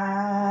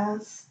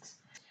breakfast.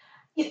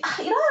 You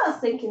know what I was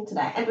thinking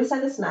today, and we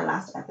said this in our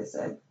last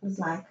episode. It was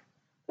like,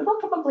 people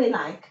probably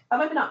like, or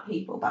maybe not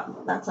people,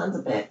 but that sounds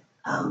a bit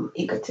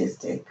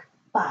egotistic.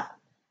 But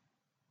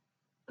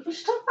we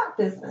should talk about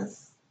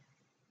business.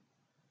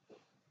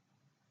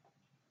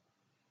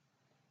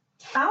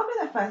 I'll be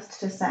the first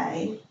to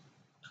say,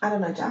 I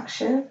don't know jack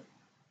shit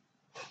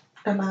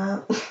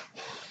about.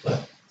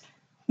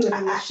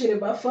 Shit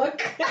about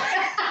fuck.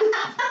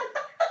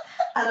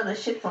 I don't know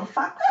shit from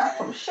fuck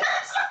from shit.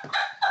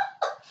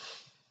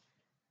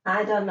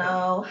 I don't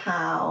know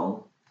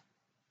how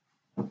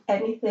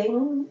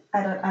anything.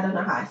 I don't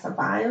know how I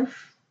survive.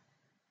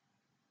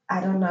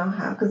 I don't know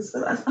how, because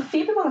a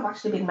few people have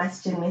actually been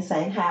messaging me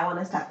saying, "Hey, I want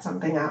to start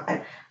something out,"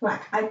 and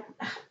like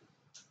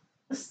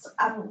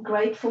I'm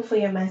grateful for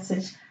your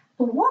message.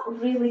 But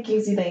what really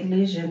gives you the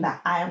illusion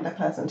that I am the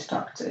person to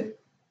talk to?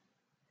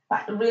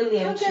 Like really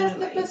and truly. That's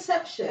the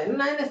perception.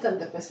 I understand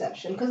the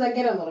perception because I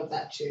get a lot of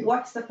that too.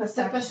 What's the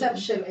perception? The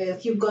perception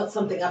is you've got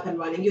something up and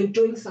running. You're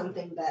doing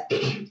something that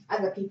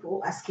other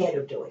people are scared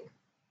of doing.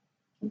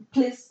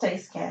 Please stay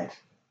scared.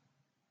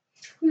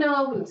 No,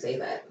 I wouldn't say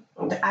that.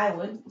 I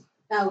would.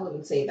 I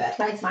wouldn't say that.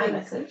 That's my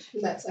message.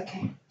 That's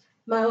okay.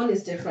 My own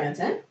is different,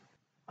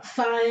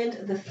 Find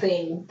the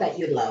thing that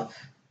you love.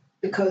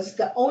 Because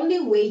the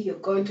only way you're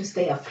going to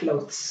stay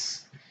afloat.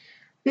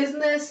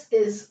 Business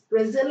is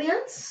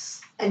resilience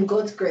and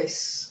God's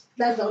grace.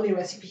 That's the only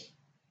recipe.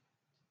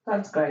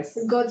 God's grace.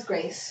 God's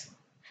grace.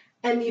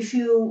 And if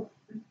you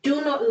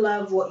do not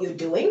love what you're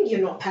doing,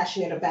 you're not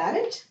passionate about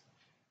it,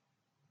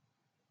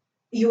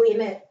 you're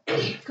in it.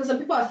 Because some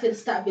people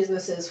start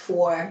businesses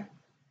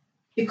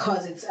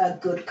because it's a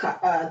good,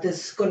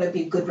 there's going to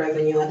be good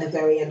revenue at the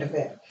very end of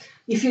it.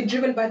 If you're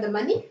driven by the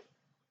money,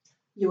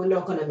 you're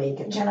not going to make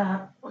it. Shut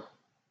up.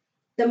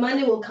 The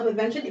money will come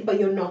eventually, but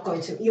you're not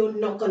going to stay.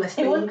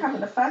 It won't come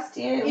in the first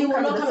year. It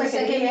will not come in the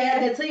second year.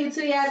 They tell you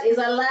 2 years is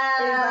a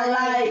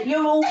lie.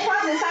 You will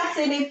probably start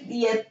seeing it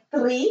year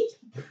 3.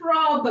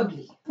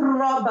 Probably.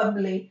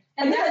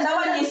 And then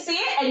when you see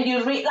it and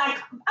you read, like,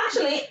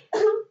 actually,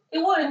 it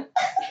won't.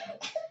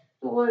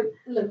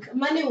 Look,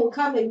 money will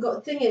come and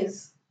go. Thing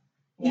is,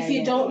 if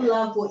you don't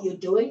love what you're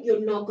doing,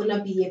 you're not going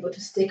to be able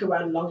to stick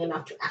around long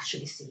enough to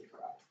actually see it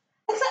grow.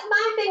 Except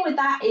my thing with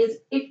that is,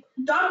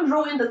 don't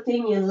ruin the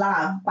thing you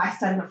love by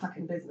starting a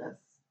fucking business.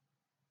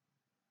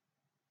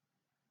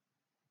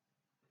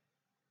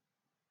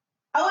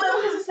 I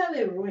wouldn't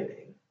necessarily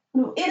ruining.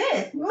 No, it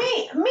is. Me,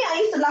 I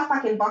used to love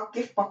fucking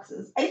gift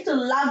boxes. I used to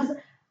love,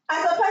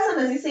 as a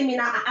person as you see me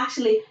now, I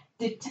actually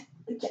did,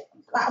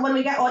 like when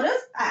we get orders,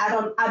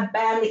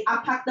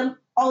 I pack them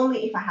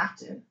only if I have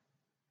to.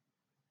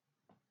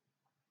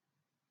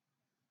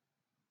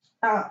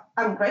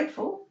 I'm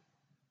grateful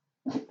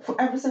for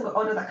every single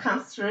order that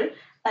comes through.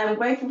 I'm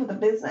grateful for the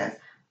business.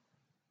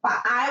 But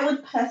I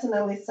would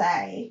personally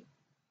say,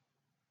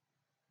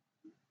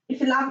 if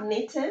you love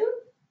knitting,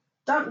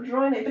 don't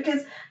ruin it.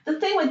 Because the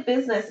thing with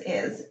business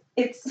is,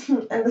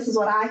 and this is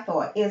what I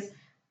thought, is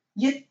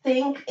you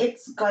think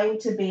it's going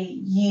to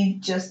be you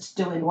just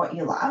doing what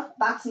you love.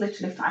 That's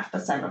literally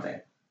 5% of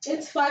it.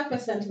 It's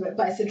 5% of it,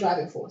 but it's the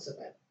driving force of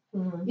it.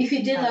 If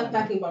you didn't love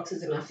packing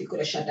boxes enough, you could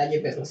have shut down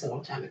your business a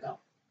long time ago.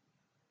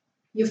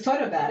 You've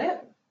thought about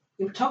it,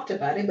 you've talked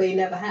about it, but you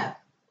never have.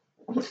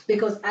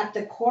 Because at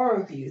the core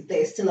of you,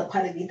 there's still a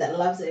part of you that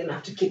loves it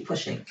enough to keep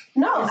pushing.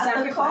 No,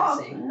 at the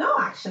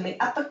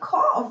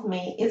core of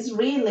me is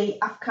really,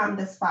 I've come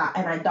this far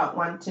and I don't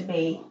want to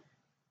be,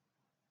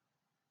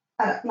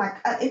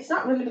 it's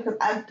not really because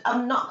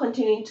I'm not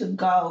continuing to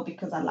go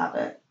because I love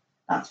it.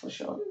 That's for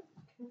sure.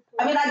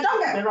 I mean,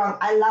 don't get me wrong,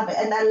 I love it.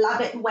 And I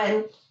love it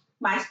when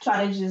my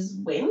strategies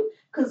win.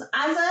 Because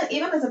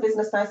even as a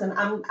business person,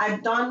 I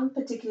don't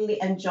particularly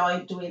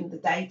enjoy doing the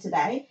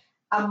day-to-day.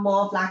 I'm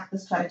more of like the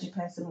strategy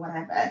person,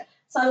 whatever.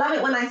 So I love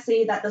it when I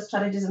see that the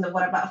strategies and the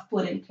whatever I've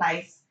put in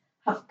place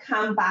have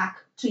come back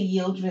to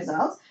yield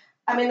results.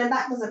 I mean, and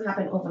that doesn't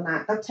happen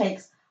overnight. That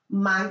takes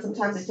months.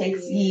 Sometimes it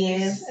takes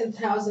years. And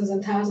thousands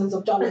of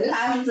dollars.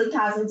 And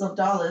thousands of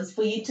dollars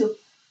for you to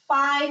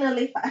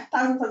finally,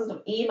 thousands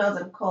of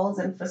emails and calls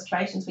and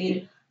frustrations for you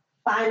to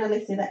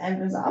finally see the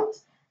end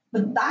result.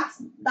 But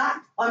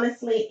that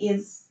honestly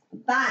is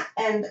that.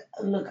 And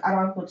look, I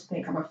don't want to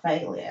think I'm a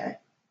failure.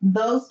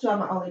 Those two are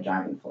my only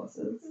driving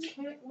forces.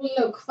 Okay. Well,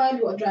 look,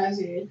 find what drives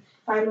you.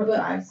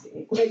 Drives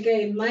you.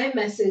 Again, my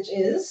message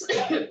is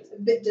a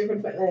bit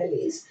different for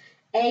earlies.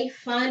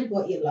 Find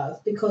what you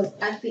love, because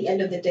at the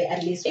end of the day,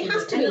 at least it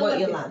has to be what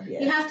you love.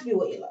 Yeah. It has to be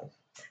what you love.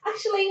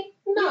 Actually,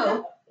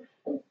 no.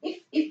 Yeah.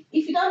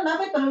 If you don't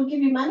love it, but it'll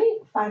give you money,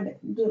 find it.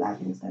 Do that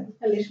instead.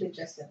 I literally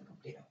just said the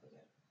complete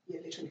opposite.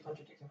 You're literally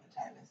contradicting my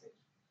entire message.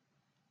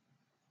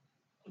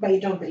 But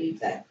you don't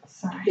believe that.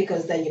 Sorry.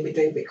 Because then you'll be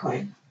doing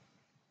Bitcoin.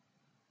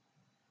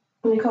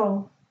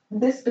 Nicole,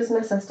 this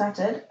business I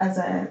started as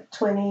a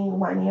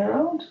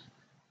 21-year-old.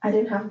 I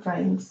didn't have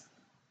brains.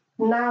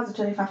 Now as a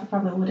 25, I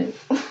probably wouldn't.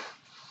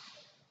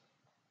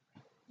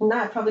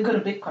 Now I'd probably go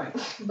to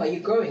Bitcoin. But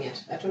you're growing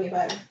it at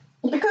 25.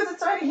 Because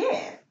it's already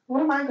here.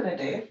 What am I going to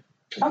do?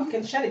 You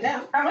can shut it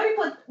down. I already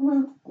put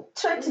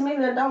 $20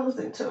 million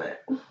into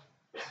it.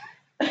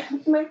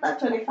 Make that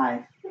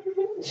 25.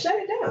 Shut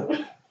it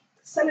down.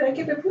 Sell it and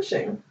keep it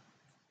pushing.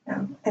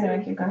 Yeah.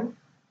 Anyway, keep going.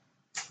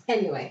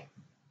 Anyway.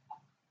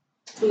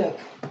 Look,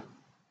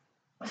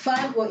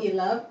 find what you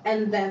love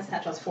and then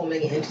start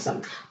transforming it into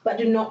something. But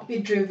do not be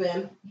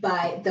driven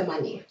by the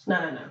money.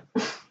 No.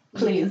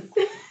 Please.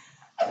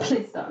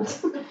 Please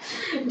don't.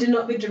 Do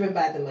not be driven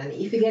by the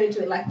money. If you get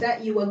into it like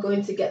that, you are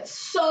going to get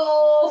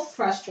so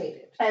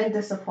frustrated. And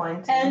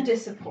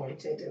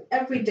disappointed.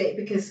 Every day.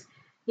 Because,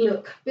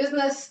 look,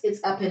 business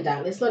is up and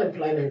down. It's not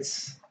employment.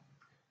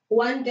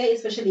 One day,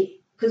 especially...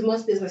 Because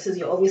most businesses,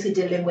 you're obviously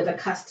dealing with a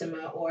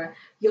customer or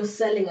you're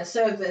selling a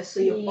service,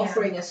 so you're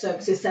offering a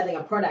service, you're selling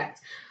a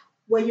product.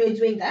 When you're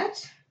doing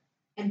that,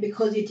 and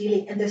because you're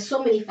dealing, and there's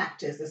so many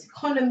factors, there's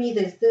economy,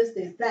 there's this,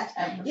 there's that,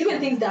 even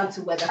things down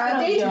to weather, from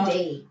day to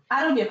day.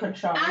 Out of your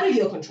control.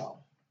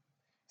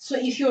 So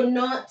if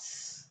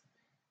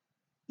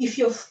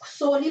you're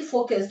solely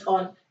focused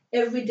on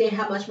every day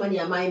how much money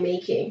am I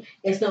making,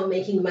 it's not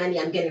making money,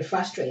 I'm getting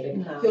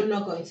frustrated, You're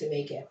not going to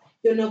make it.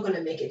 You're not going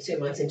to make it 2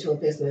 months into a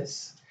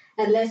business.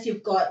 Unless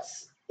you've got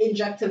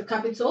injective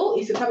capital.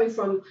 If you're coming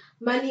from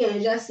money and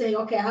you're just saying,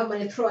 okay, I have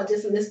money, throw at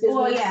this in this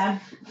business,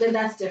 then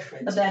that's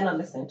different. But they're not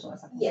listening to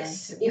us.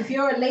 Yes. If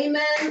you're a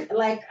layman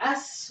like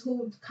us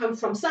who come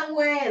from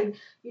somewhere and,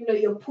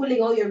 you're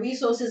pulling all your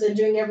resources and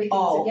doing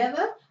everything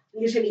together,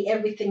 literally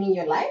everything in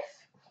your life.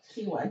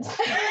 Keywords.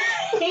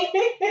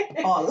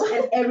 All.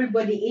 And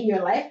everybody in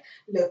your life,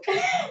 look.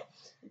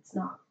 It's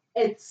not.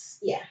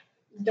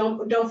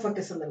 Don't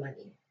focus on the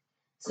money.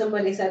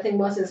 Somebody said, I think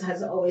Moses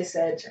has always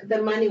said,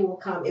 the money will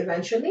come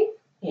eventually.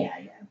 Yeah.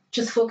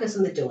 Just focus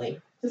on the doing.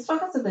 Just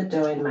focus on the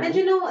doing, man. And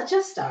you know what?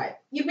 Just start.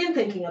 You've been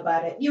thinking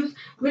about it. You've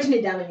written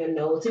it down in your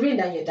notes. You've written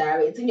down your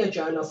diary. It's in your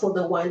journal for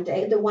the one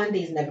day. The one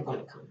day is never going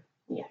to come.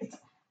 Yeah.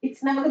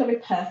 It's never going to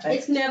be perfect.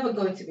 It's never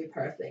going to be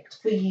perfect.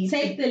 For you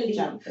Take the leap.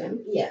 Jump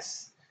in.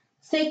 Yes.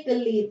 Take the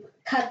leap.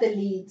 Cut the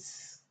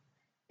leads.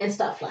 And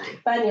start flying.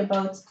 Burn your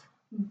boats.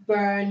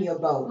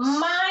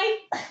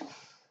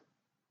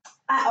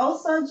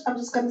 I'm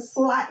just going to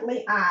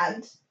slightly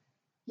add,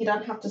 you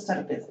don't have to start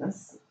a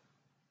business.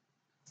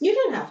 You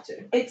don't have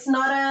to. It's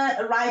not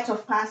a rite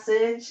of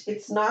passage.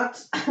 It's not,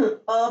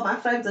 oh, my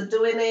friends are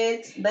doing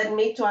it, then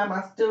me too, I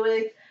must do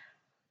it.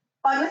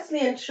 Honestly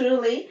and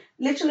truly,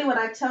 literally when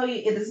I tell you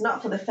it is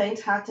not for the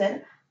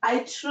faint-hearted, I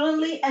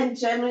truly and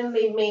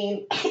genuinely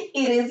mean it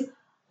is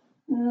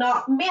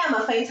not, me, I'm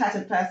a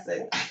faint-hearted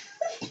person.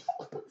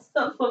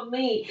 So for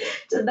me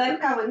to then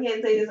come in here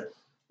and say this,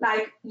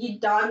 like, you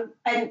don't,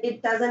 and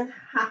it doesn't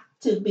have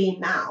to be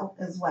now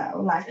as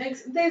well. Like,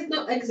 there's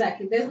no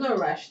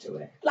rush to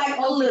it. Like,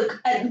 oh, look,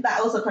 and that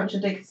also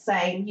contradicts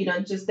saying,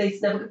 just there's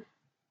never,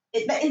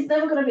 it's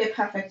never going to be a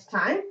perfect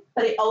time,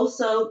 but it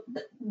also,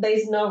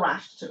 there's no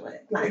rush to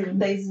it. Like,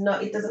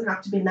 it doesn't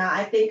have to be now.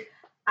 I think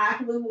I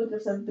probably would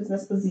have started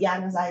business as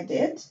young as I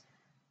did.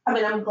 I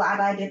mean, I'm glad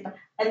I did.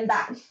 And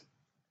that,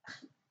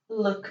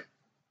 look,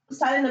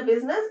 starting a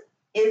business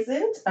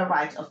isn't a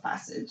rite of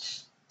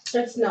passage.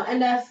 It's not.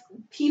 And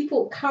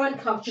current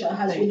culture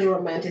has really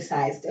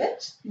romanticized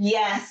it.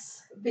 Yes.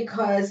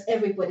 Because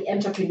everybody,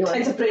 boss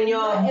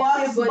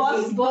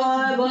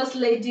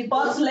lady,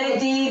 boss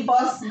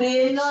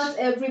bitch. Not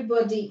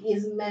everybody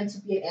is meant to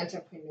be an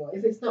entrepreneur.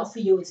 If it's not for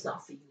you, it's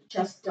not for you.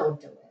 Just don't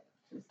do it.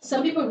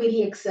 Some people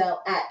really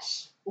excel at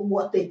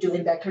what they do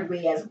in their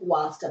careers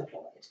whilst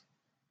employed.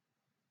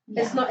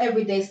 Yeah. It's not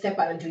every day step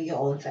out and do your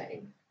own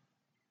thing.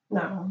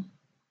 No.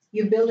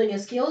 You build on your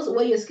skills.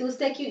 Where your skills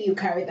take you, you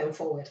carry them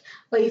forward.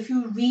 But if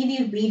you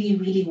really, really,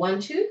 really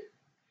want to,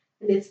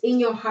 and it's in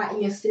your heart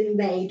and you're sitting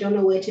there and you don't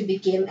know where to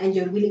begin and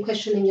you're really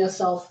questioning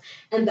yourself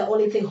and the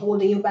only thing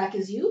holding you back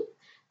is you,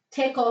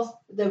 take off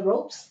the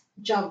ropes,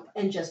 jump,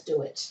 and just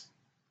do it.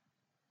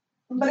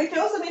 But if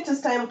you also need to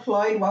stay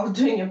employed while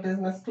doing your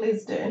business,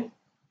 please do.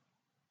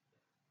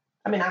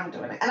 I mean, I'm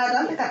doing it. And I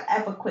don't think I've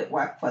ever quit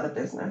work for the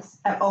business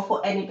or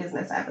for any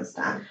business I ever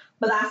started.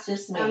 But that's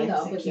just me. I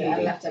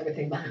left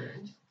everything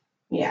behind.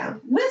 Yeah.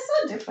 We're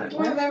so different.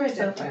 We're very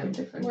different.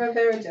 We're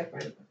very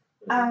different.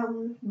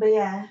 But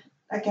yeah,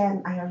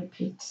 again, I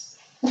repeat.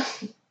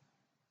 It's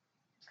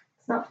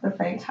not for the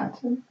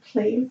faint-hearted,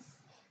 please.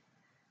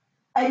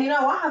 And you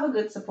know what? Have a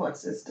good support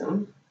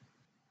system.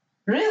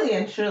 Really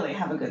and truly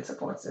have a good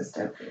support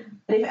system.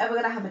 And if you're ever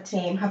going to have a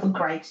team, have a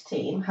great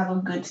team. Have a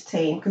good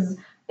team. Because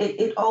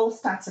it all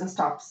starts and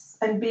stops.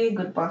 And be a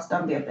good boss.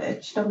 Don't be a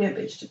bitch. Don't be a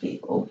bitch to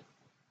people.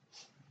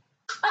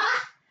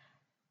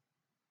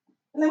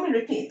 Let me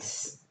repeat.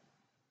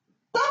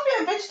 Don't be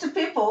a bitch to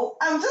people.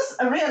 I've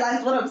just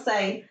realized what I'm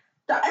saying.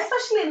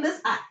 Especially in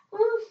this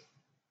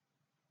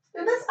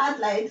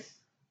Adelaide.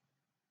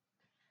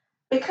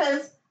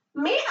 Because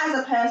me as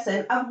a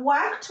person, I've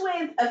worked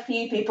with a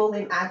few people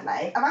in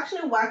Adelaide. I've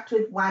actually worked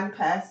with one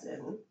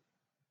person.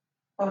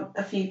 Or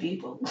a few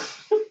people.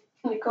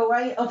 Nicole,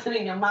 why are you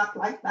opening your mouth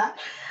like that?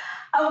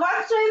 I've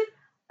worked with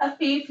a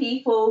few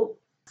people.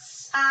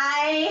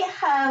 I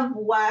have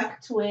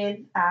worked with,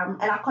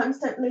 and I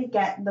constantly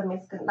get the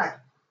misconception.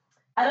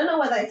 I don't know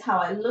whether it's how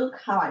I look,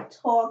 how I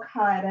talk,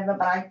 how I whatever,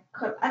 but I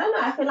don't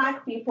know. I feel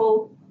like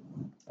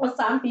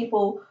some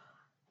people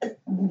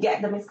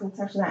get the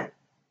misconception that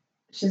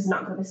she's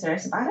not going to be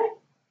serious about it,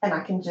 and I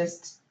can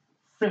just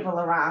frivol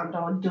around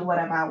or do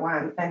whatever I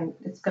want, and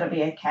it's going to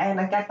be okay. And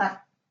I get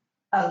that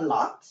a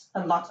lot.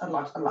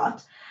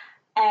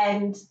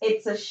 And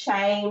it's a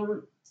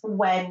shame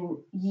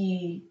when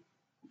you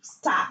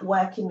start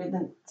working with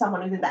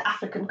someone within the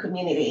African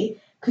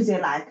community because you're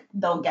like,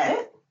 they'll get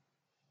it.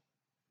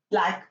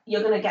 Like,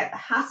 you're going to get the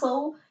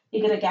hassle.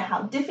 You're going to get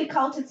how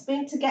difficult it's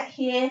been to get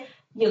here.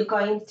 You're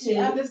going to... You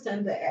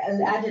understand the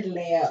added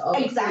layer of...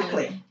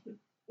 Exactly.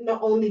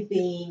 Not only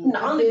being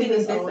a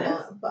business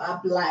owner, but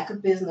a Black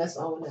business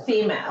owner.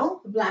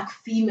 Female. Black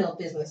female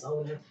business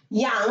owner.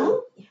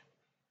 Young.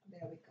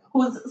 There we go.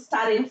 Who's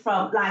starting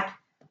from,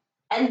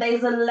 and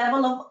there's a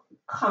level of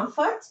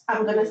comfort,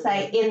 I'm going to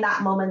say, in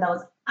that moment that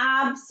was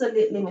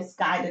absolutely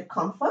misguided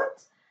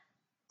comfort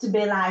to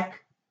be like,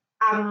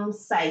 I'm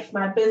safe,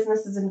 my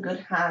business is in good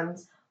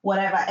hands,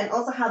 whatever. And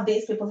also how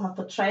these people have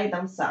portrayed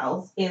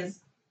themselves is,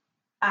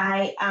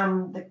 I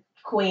am the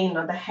queen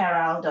or the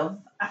herald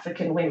of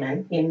African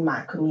women in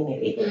my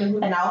community.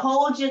 Mm-hmm. And I'll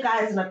hold you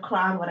guys in a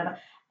crown, whatever.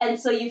 And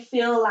so you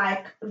feel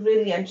like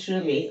really and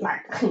truly,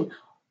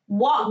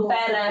 what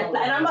better? And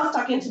I remember I was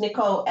talking to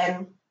Nicole,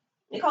 and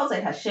Nicole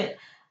said her shit.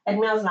 And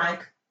me, I was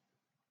like,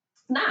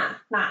 nah,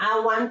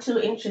 I want to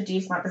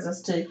introduce my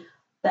business to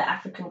the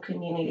African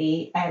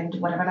community and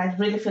whatever. And I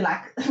really feel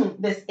like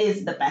this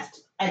is the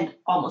best and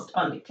almost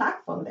only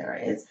platform there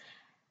is.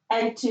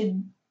 And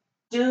to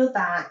do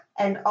that,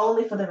 and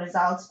only for the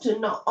results to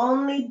not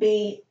only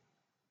be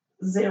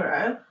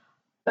zero,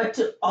 but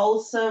to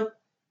also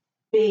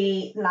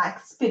be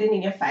spitting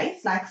in your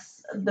face,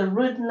 the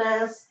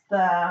rudeness,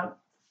 the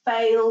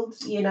failed,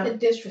 the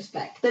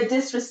disrespect.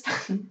 Let's just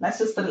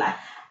put it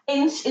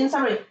in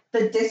summary,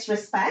 the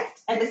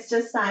disrespect. And it's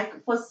just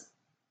for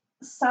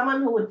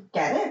someone who would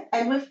get it.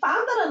 And we've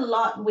found that a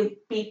lot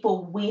with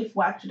people we've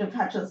worked with. We've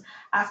had to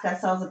ask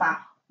ourselves about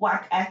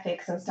work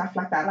ethics and stuff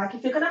like that.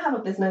 If you're going to have a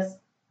business,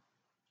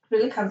 it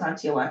really comes down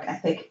to your work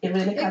ethic. It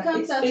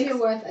comes down to your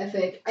work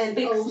ethic, and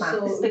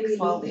also it speaks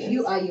volumes.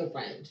 You are your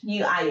brand.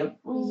 You are your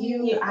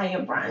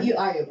brand. You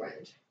are your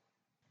brand.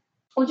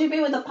 Would you be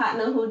with a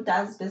partner who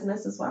does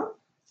business as well?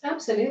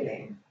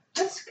 Absolutely.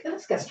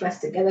 Let's get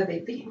stressed together,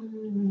 baby.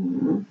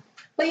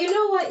 But you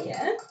know what?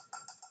 Yeah,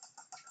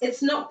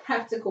 it's not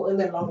practical in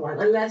the long run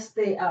unless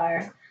they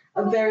are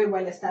very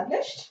well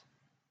established,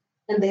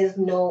 and there's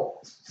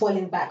no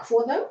falling back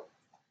for them.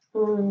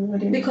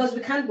 Because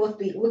we can't both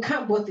be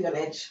on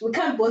edge. We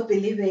can't both be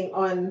living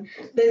on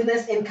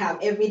business income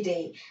every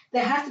day.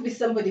 There has to be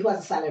somebody who has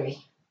a salary.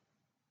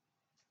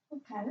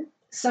 Okay.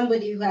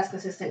 Somebody who has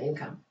consistent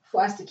income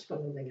for us to keep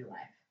on moving in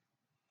life.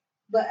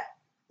 But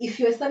if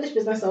you're a established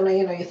business owner,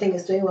 your thing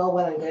is doing well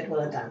and good,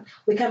 well and done.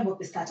 We can't both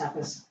be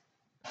startups.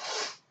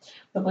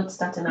 But what's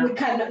starting up? We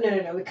cannot.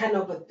 No. We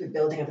cannot both be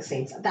building at the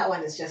same time. That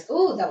one is just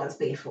that one's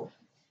painful.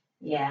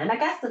 Yeah, and I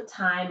guess the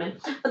time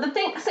but the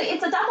thing, so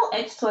it's a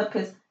double-edged sword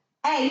because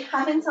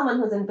having someone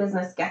who's in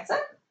business gets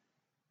it,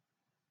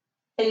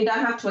 and you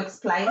don't have to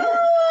explain it.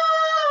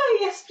 Oh,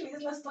 yes, please.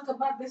 Let's talk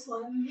about this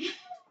one.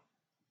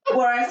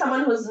 Whereas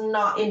someone who's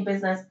not in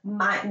business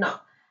might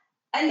not.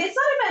 And it's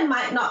not even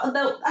might not,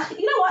 although,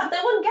 you know what, they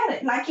won't get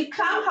it. Like, you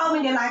come home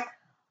and you're like,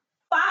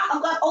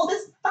 I've got all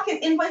these fucking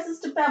invoices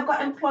to pay, I've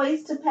got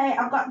employees to pay,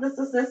 I've got this.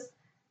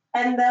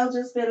 And they'll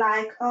just be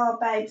like, oh,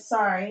 babe,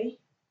 sorry.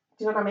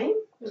 Do you know what I mean?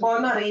 Mm-hmm.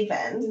 Or not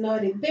even.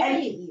 Not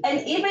even.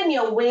 And even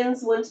your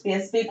wins won't be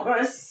as big.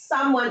 Whereas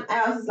someone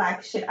else is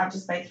like, shit, I've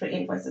just paid 3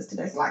 invoices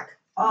today. It's like,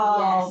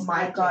 oh, yes,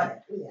 my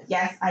God.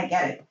 Yes, I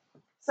get it.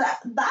 So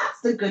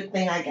that's the good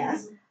thing, I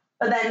guess. Mm-hmm.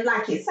 But then,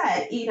 like you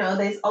said,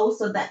 there's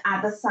also the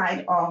other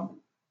side of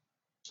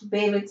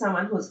being with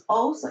someone who's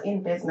also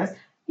in business.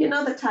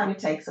 The time it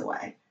takes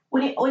away.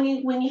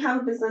 When you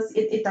have a business,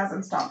 it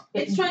doesn't stop.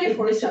 It's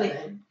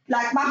 24/7.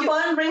 Like my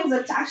phone rings.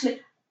 It's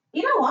actually,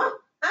 you know what?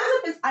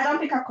 I don't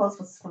pick up calls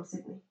from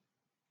Sydney.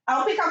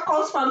 I'll pick up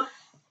calls from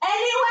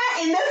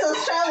anywhere in this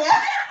Australia,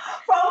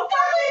 from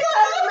fucking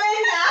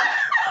Tasmania,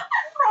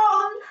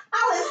 from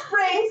Alice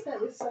Springs.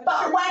 So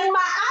but true. When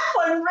my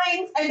iPhone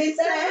rings and it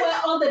says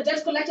where all the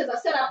debt collectors are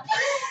set up.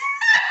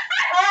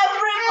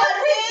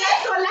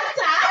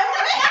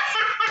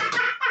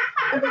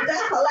 Every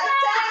debt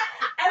collector,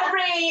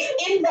 every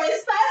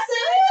invoice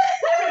person,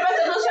 every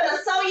person who's trying to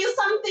sell you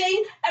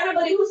something,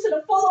 everybody who's trying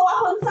to follow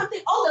up on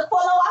something, all the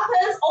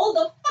follow-uppers,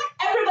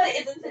 everybody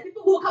is in Sydney.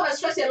 People who come and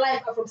stress your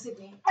life are from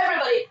Sydney.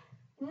 Everybody.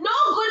 No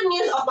good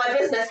news of my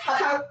business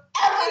have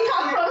ever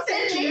come from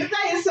Sydney.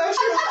 That is so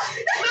true.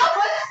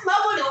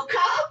 Melbourne will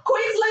come,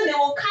 Queensland they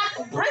will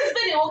come,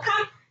 Brisbane they will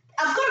come.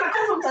 I've got a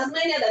call from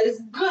Tasmania that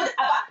is good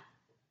about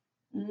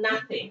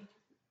nothing.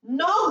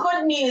 No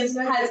good news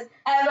has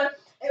ever.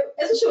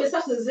 Especially when it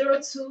starts with 020.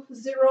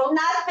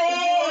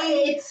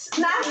 Nothing.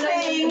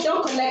 Nothing.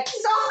 Don't collect.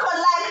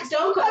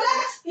 Don't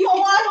collect. You for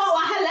what?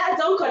 Don't collect.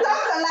 Don't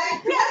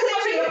collect.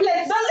 Don't leave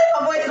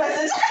a voice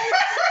message.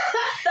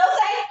 They'll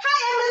say, hi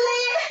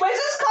Emily, we're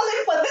just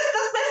calling for this.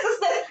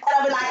 And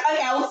I'll be like,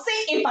 okay, I'll see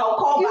if I'll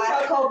call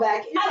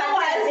back.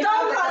 Otherwise,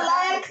 don't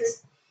collect.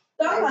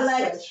 Don't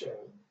collect.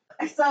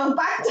 So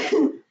back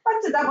to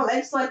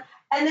double-edged sword.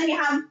 And then you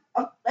have,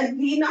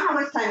 you know how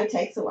much time it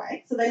takes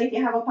away. So then if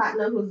you have a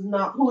partner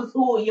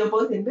who you're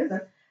both in business,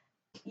 but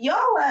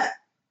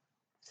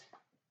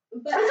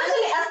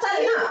especially as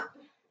starting up.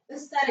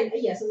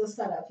 Yes, as a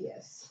startup,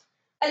 yes.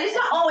 And it's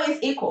not always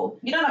equal.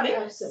 You know what I mean?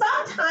 Absolutely.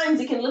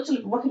 Sometimes you can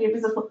literally work in your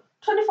business for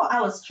 24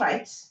 hours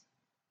straight.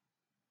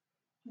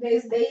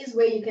 There's days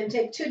where you can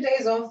take 2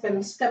 days off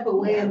and step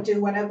away and do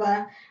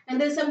whatever.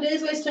 And there's some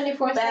days where it's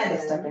 24/7. That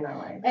is stepping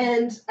away.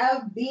 And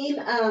I've been,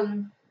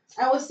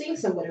 I was seeing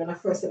somebody when I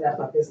first started out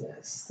my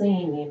business.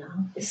 Seen.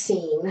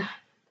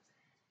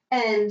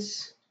 And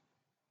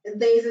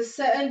there's a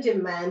certain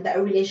demand that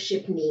a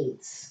relationship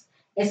needs,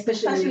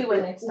 especially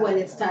when it's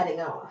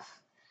starting off,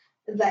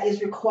 that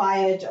is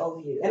required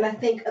of you. And I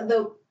think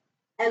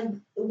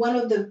one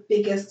of the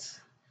biggest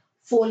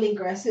falling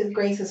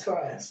graces for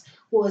us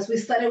was we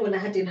started when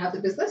I didn't have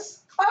the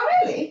business. Oh,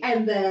 really?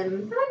 And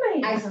then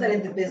I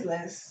started the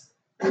business.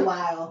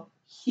 Wow.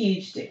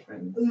 Huge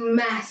difference.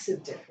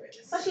 Massive difference.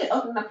 Especially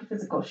opening up a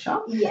physical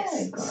shop.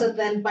 Yes. So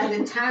then by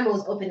the time I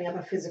was opening up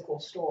a physical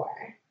store,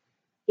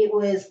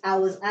 I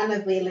was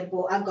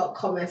unavailable. I got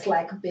comments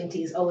like,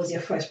 Binti is always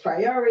your first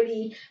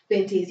priority.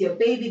 Binti is your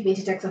baby.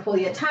 Binti takes up all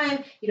your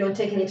time. You don't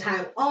take any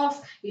time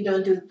off. You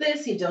don't do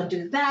this. You don't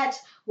do that.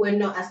 We're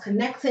not as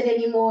connected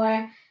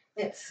anymore.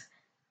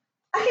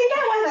 I can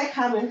get where they're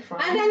coming from.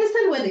 And I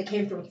understand where they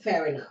came from.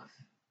 Fair enough.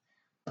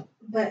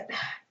 But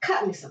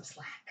cut me some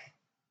slack.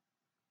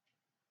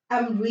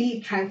 I'm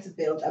really trying to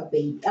build a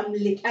baby.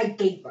 I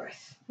gave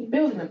birth. You're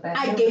building a baby.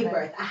 I gave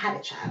birth. I had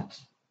a child.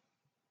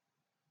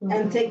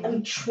 Mm-hmm.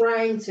 I'm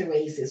trying to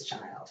raise this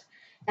child.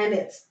 And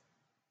it's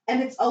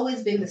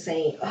always been the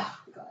same. Oh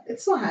God,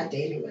 it's so hard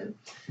dating, man.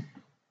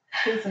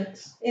 Is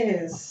it?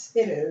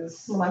 It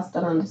is. Well, I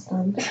still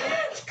understand.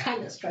 It's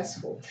kind of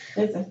stressful.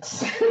 Is it?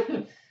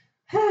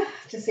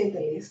 To say the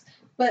least.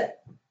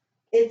 But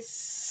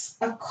it's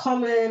a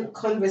common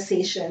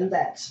conversation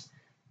that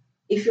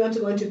if you want to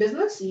go into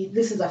business,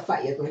 this is a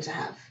fight you're going to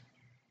have.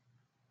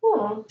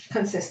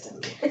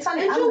 Consistently. It's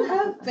funny. And you'll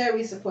have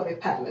very supportive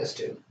partners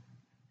too,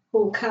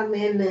 who come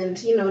in and,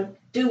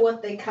 do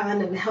what they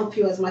can and help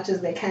you as much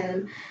as they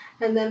can.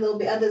 And then there'll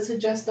be others who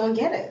just don't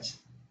get it.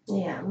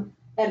 Yeah.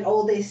 And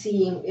all they're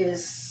seeing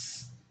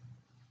is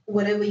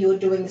whatever you're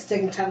doing is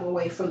taking time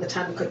away from the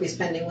time you could be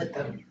spending with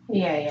them.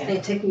 Yeah.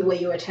 And taking away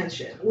your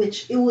attention,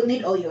 which it will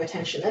need all your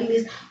attention, at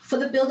least for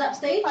the build-up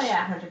stage. Oh,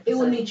 yeah, 100%. It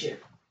will need you.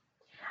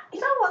 You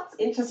know what's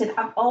interesting?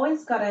 I've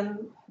always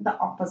gotten the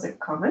opposite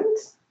comment,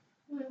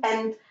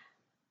 and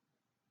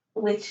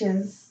which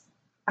is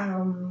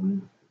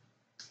sometimes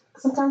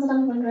I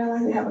don't even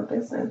realize you have a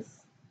business.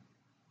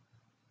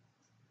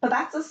 But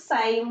that's the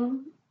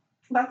same.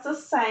 That's the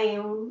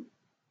same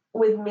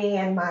with me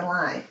and my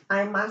life.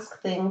 I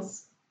mask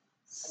things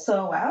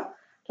so well.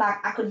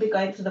 Like I could be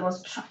going through the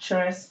most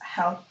treacherous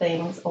health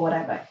things or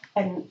whatever,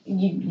 and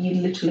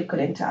you literally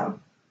couldn't tell.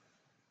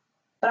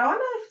 But I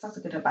wonder if that's a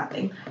good or bad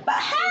thing. But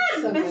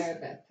It's a very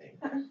bad thing.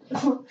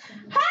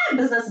 hair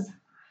business is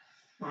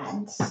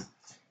hard.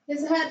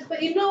 It's hard,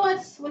 but you know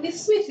what? When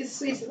it's sweet.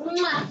 Sweet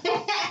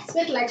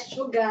like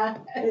sugar.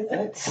 Is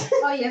it?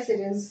 Oh yes, it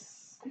is.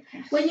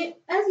 When you,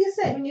 as you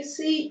said, when you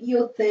see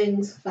your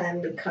things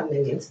finally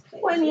coming into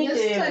place, When you your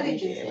do,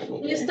 strategy,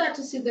 when when you start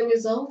to see the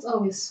results,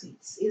 oh, it's sweet,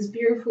 it's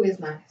beautiful, it's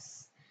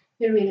nice.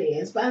 It really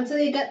is. But until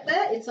you get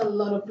there, it's a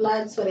lot of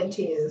blood, sweat, and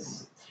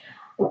tears.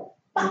 But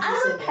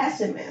I'm a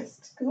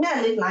pessimist. Because me,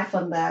 I live life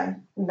on the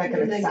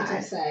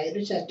negative side,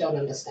 which I don't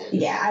understand.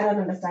 Yeah, I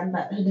don't understand,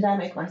 but did I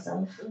make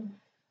myself?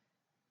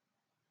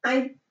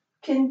 I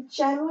can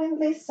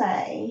genuinely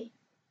say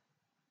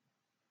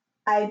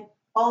I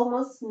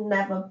almost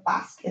never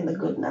bask in the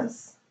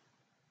goodness.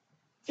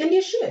 And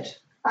you should.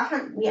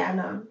 I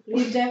know.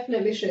 You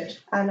definitely should.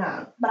 I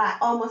know, but I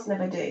almost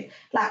never do.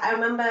 Like, I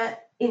remember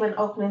even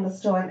opening the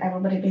store and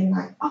everybody being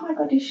like, oh my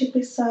God, you should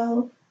be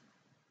so...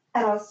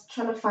 And I was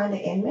trying to find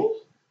it in me.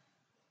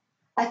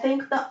 I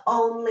think the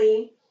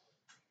only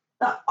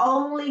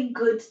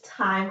good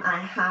time I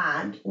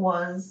had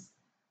was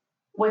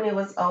when it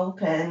was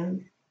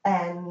open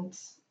and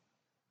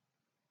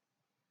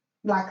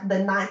like the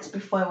night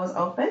before it was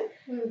open,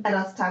 and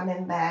I was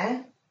standing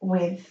there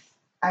with,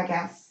 I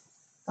guess,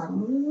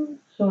 someone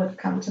who would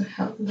come to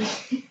help me.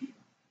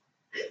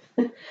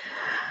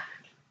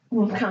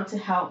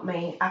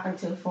 Up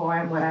until 4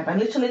 and whatever.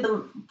 Literally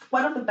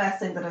one of the best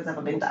things that has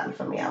ever been done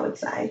for me, I would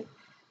say.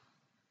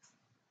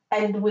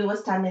 And we were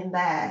standing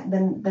there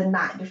the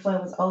night before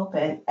it was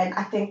open, and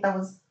I think that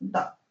was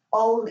the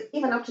only,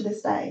 even up to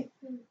this day,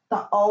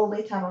 the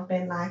only time I've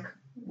been like,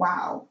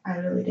 wow, I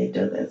really did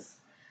do this.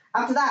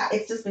 After that,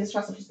 it's just been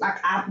stressful.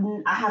 Like I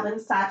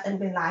haven't sat and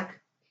been like,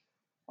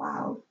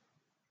 wow.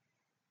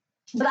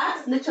 But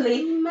that's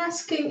literally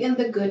masking in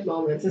the good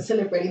moments and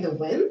celebrating the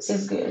wins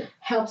is good.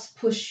 Helps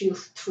push you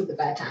through the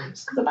bad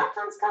times. The bad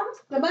times come.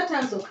 The bad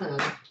times will come.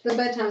 The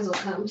bad times will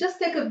come. Just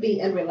take a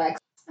beat and relax.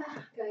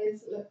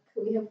 Guys, look,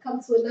 we have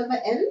come to another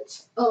end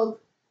of.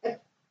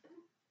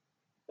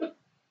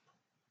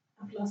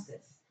 I've lost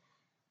it.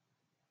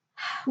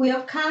 We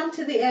have come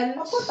to the end.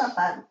 I'll put that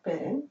bad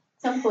bit in.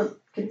 Some people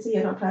can see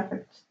you're not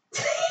perfect.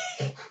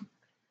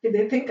 Did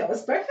they think I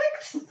was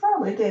perfect?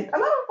 Probably did. A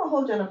lot of people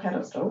hold you on a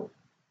pedestal.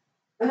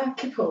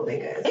 Keep holding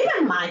it.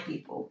 Even my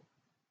people.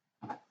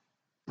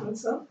 And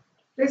so?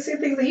 They see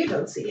things that you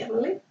don't see,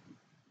 Emily.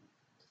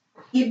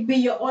 It'd be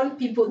your own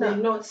people they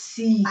not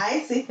see.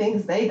 I see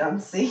things they don't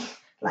see.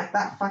 Like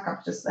that fuck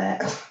up just there.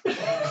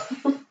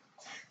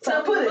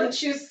 So put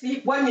what you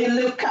see when you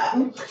look up.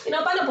 You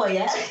know, Banner Boy,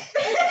 yeah?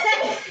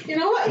 You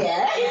know what,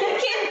 yeah? You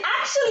can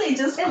actually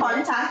just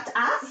contact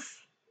us.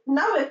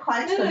 Now we're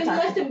quite contactable. No, you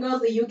let them go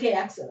the UK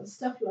accent.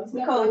 Stuff like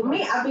Because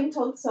me, I've been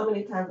told so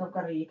many times I've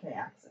got a UK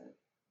accent.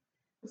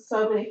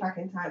 So many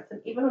fucking times.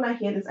 And even when I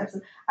hear this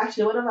episode,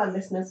 actually one of our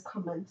listeners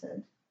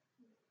commented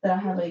that I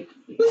have a...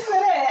 Who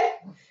said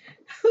it?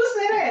 Who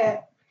said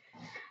it?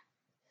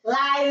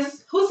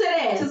 Lies. Who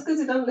said it? Just because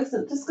you don't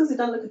listen. Just because you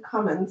don't look at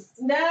comments.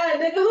 Nah,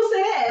 nigga, who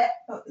said it?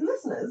 Oh,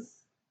 listeners.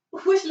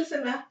 Which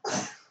listener?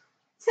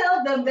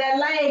 Tell them they're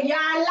lying. You're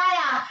a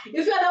liar.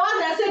 If you're the one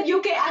that said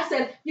UK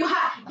accent, you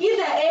have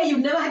either A, you've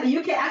never had a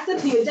UK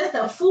accent, or you're just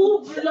a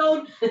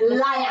full-blown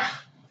liar.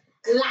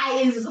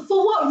 Lies.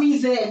 For what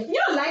reason?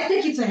 You don't lie,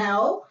 take you to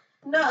hell.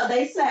 No,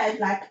 they said,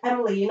 like,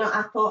 Emily, you know,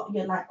 I thought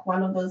you're like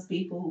one of those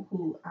people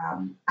who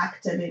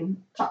acted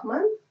in Top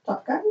Gun.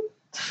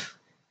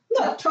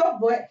 No, Top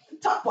Boy.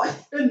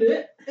 In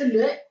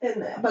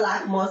it. But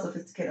like more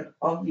sophisticated,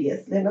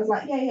 obviously. And I was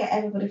like, yeah,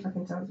 everybody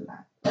fucking tells me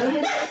that.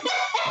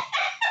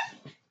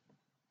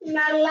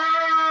 Not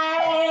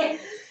lie.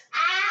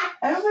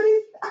 Everybody,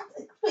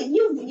 but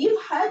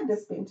you've heard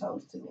this being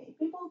told to me.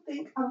 People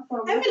think I'm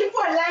from... Emily, people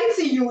are lying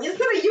to you. It's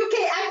not a UK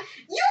accent.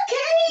 UK!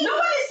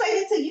 Nobody's saying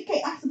it's a UK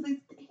accent.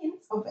 There's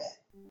hints of it.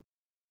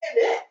 In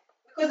it?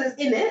 Because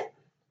it's in it?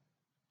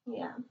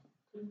 Yeah.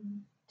 Mm-hmm.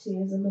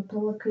 Tears in the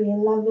pillow, your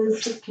love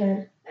is the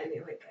kid.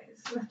 Anyway, guys,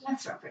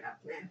 let's wrap it up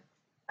now.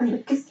 And the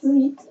kiss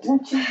me,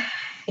 don't you?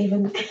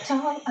 Even if it's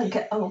tall, I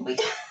get over you.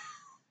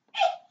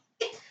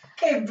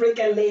 Can't break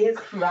a leg.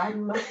 Cry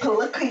my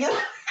pillow, you.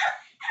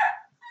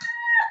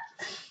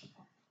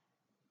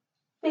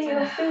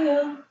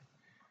 Feel.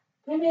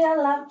 Baby, I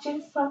loved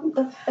you from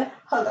the...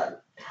 Hold on.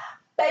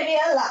 Baby,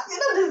 I loved... You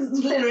know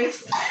these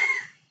lyrics.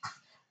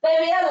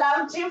 Baby, I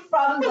loved you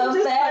from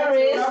the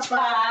very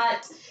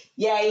start.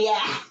 Yeah.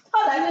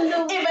 Hold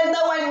on. Even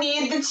though I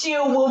knew that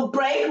you would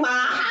break my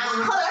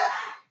heart. Hold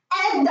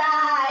on. And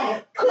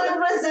I couldn't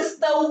resist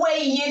the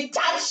way you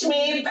touched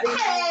me. But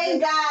hey,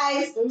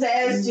 guys,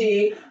 there's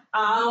you.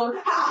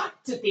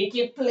 To think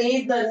you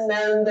played the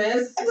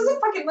numbers. It doesn't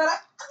fucking matter.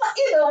 But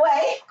either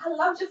way, I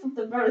loved you from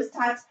the very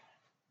start.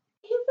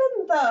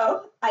 Even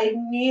though I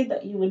knew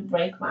that you would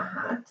break my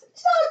heart. Do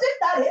you know how deep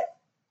that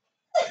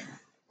is?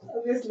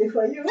 Obviously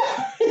for you.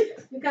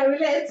 You can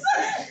relate.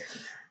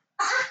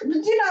 Do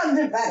you know how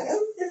deep that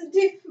is? It's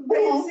deep, but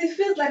it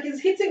feels like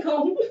it's hitting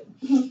home.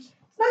 It's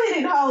not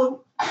hitting home.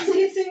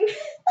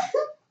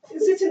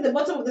 It's hitting the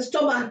bottom of the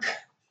stomach.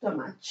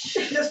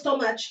 The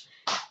stomach.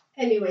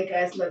 Anyway,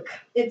 guys, look,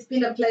 it's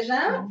been a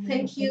pleasure.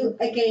 Thank you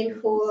again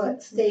for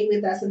staying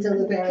with us until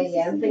the very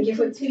end. Thank you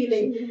for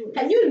tuning.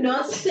 Can you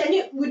not?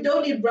 We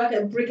don't need brick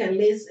and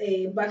lace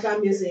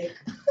background music.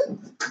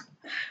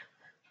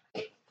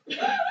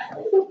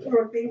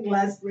 Broken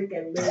glass, brick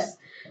and lace.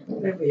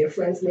 Whatever your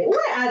friends name.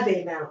 Where are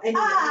they now?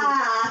 Anyway.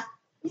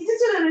 You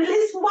just want to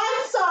release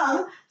one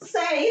song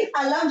saying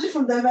I loved you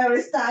from the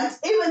very start,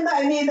 even though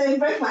I knew they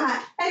break my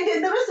heart, and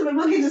then the rest of my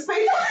mortgage is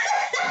paid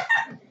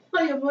for.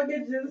 All your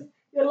mortgages.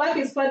 Your life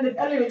is funded,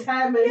 early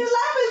retirement. Your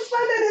life is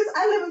funded, it's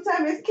early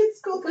retirement, kids'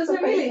 school. Because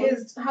it really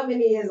is. How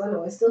many years on?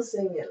 We're still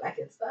singing it like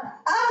it's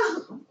that.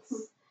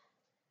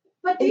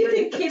 But do you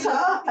think kids?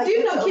 Do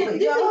you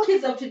think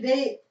kids of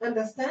today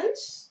understand?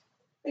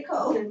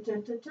 Nicole, maybe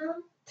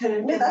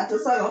that's the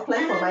song I'll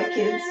play for my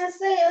kids. Because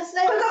when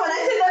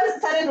I see them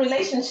starting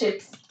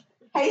relationships,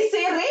 hey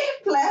Siri,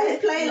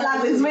 play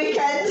Love Is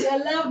Wicked. Your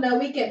love now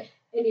wicked.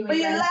 Anyway, but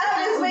your love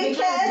is wicked.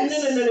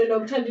 No.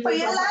 But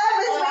your love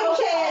is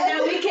wicked. Now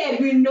wicked,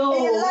 we know.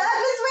 Your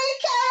love is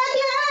wicked.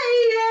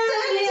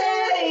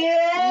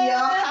 Yeah.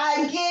 You're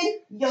hugging,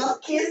 you're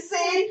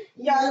kissing,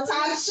 you're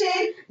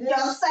touching,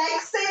 you're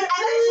sexing.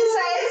 And then she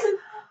says,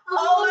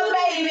 oh my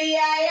baby, I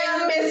am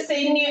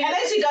missing you. And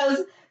then she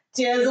goes,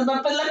 tears of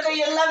my pillow,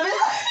 your love is.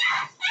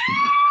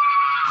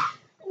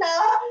 No,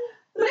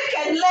 Rick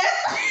and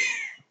Les.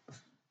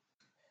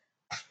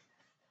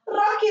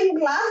 Rocking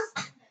glass.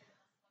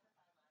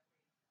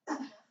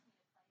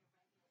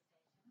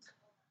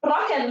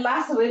 Rock and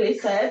Lass really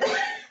said,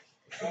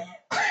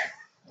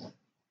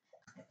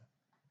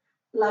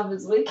 love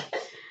is wicked.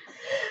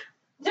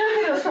 Do you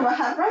think it was from a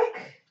heartbreak?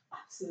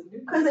 Absolutely.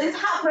 Because it's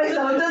heartbreak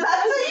that will do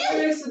that to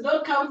you. It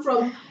don't come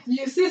from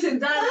you sitting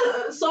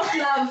down, soft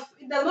love.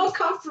 It does not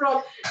come from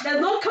romance.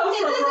 From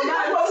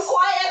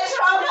quiet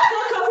trauma. It does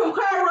not come from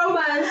quiet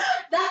romance.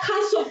 That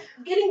comes from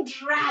getting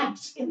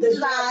dragged in the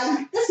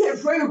drag. That's a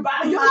very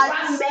bad. You're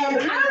bad man.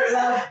 That's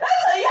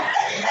how you.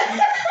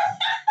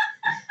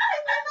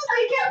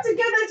 They came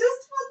together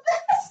just for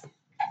this.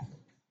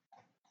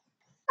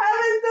 I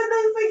haven't done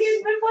those again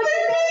before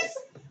this.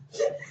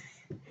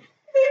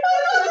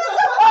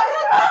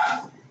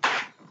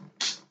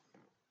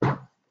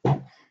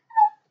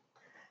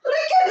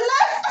 Rick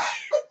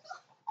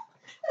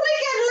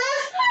and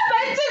Les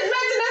met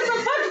in a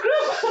support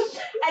group.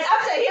 And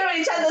after hearing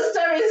each other's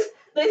stories,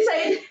 they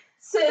said,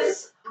 sis,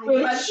 we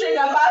must sing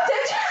about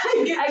it.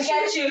 I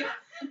get you.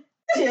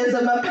 Tears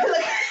on my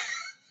pillow.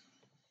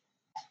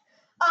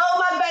 Oh,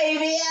 my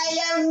baby, I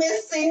am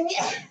missing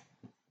you.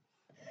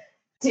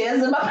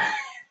 Tears in my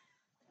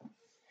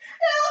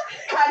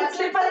can't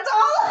sleep at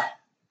all.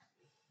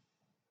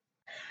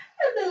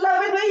 And I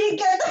love it when you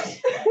get it.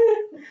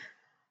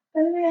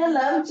 Baby, I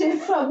loved you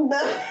from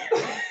the...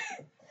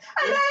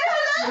 And I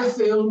You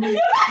feel me?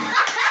 Like,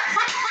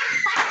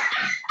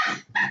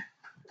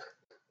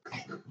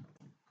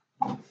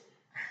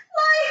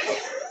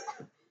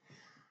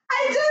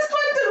 I just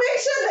want to make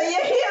sure that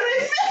you're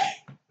hearing me.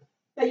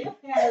 Are you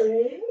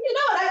hearing? You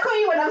know what I call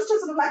you when I'm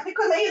stressed? I'm like,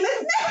 Nicole, are you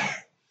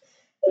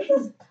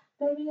listening?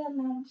 Baby, I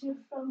loved you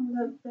from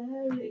the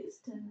very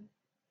start.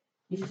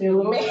 You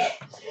feel me?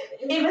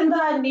 Even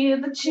though I knew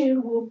that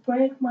you would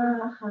break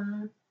my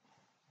heart.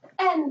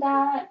 And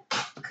I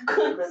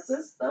couldn't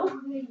resist the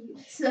way you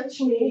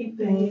touch me,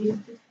 babe.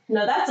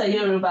 No, that's a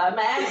Yoruba,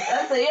 man.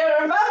 That's a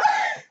Yoruba.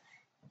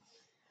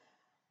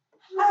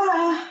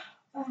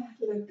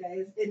 Look,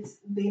 guys, it's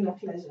been a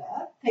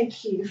pleasure.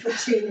 Thank you for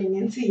tuning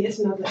into yet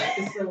another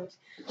episode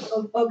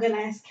of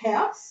Organized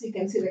Chaos. You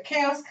can see the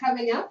chaos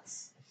coming out.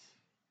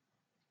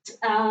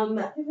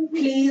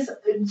 Please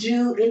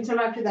do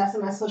interact with us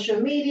on our social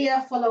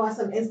media. Follow us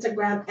on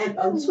Instagram and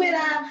on Twitter.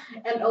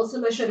 And also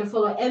make sure to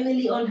follow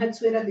Emily on her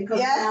Twitter because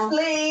now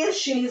please.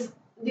 She's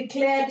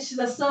declared she's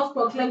a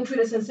self-proclaimed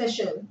Twitter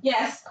sensation.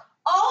 Yes.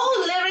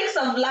 All lyrics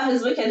of Love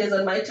Is Wicked is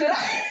on my Twitter.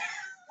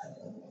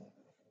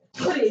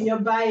 Put it in your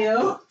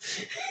bio.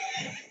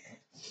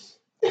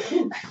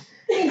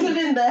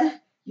 Including the,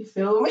 you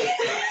feel me?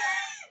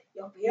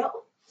 Your bio.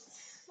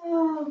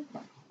 Oh.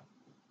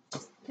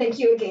 Thank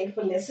you again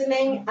for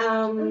listening.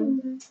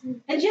 And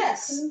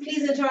yes,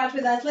 please interact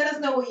with us. Let us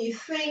know what you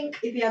think.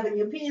 If you have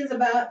any opinions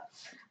about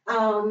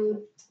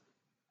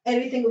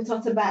everything we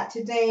talked about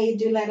today,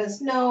 do let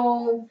us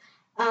know.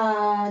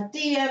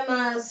 DM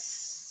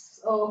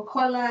us or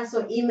call us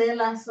or email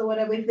us or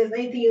whatever. If there's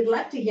anything you'd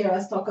like to hear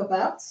us talk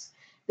about,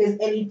 if there's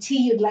any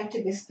tea you'd like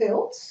to be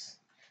spilled.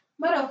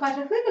 Matter of fact,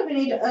 I think we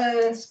need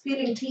a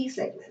spilling tea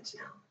segment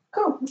now.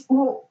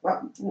 Cool.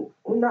 Well,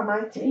 not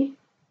my tea.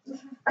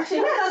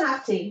 Actually, I don't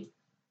have tea.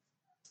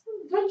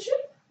 Don't you?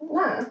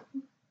 Nah.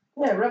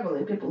 We're revel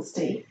in people's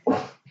tea.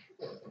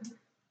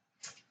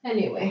 Anyway.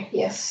 Anyway,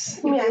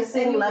 yes. Me, I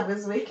say love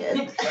is wicked.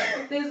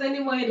 If there's any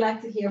more you'd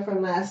like to hear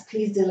from us,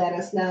 please do let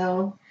us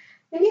know.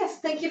 And yes,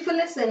 thank you for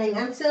listening.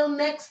 Until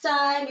next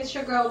time, it's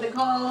your girl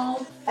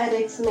Nicole. And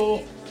it's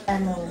me,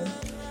 Emily.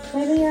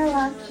 Maybe I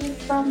loved you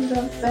from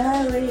the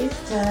very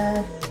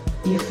start.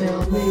 You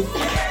feel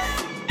me?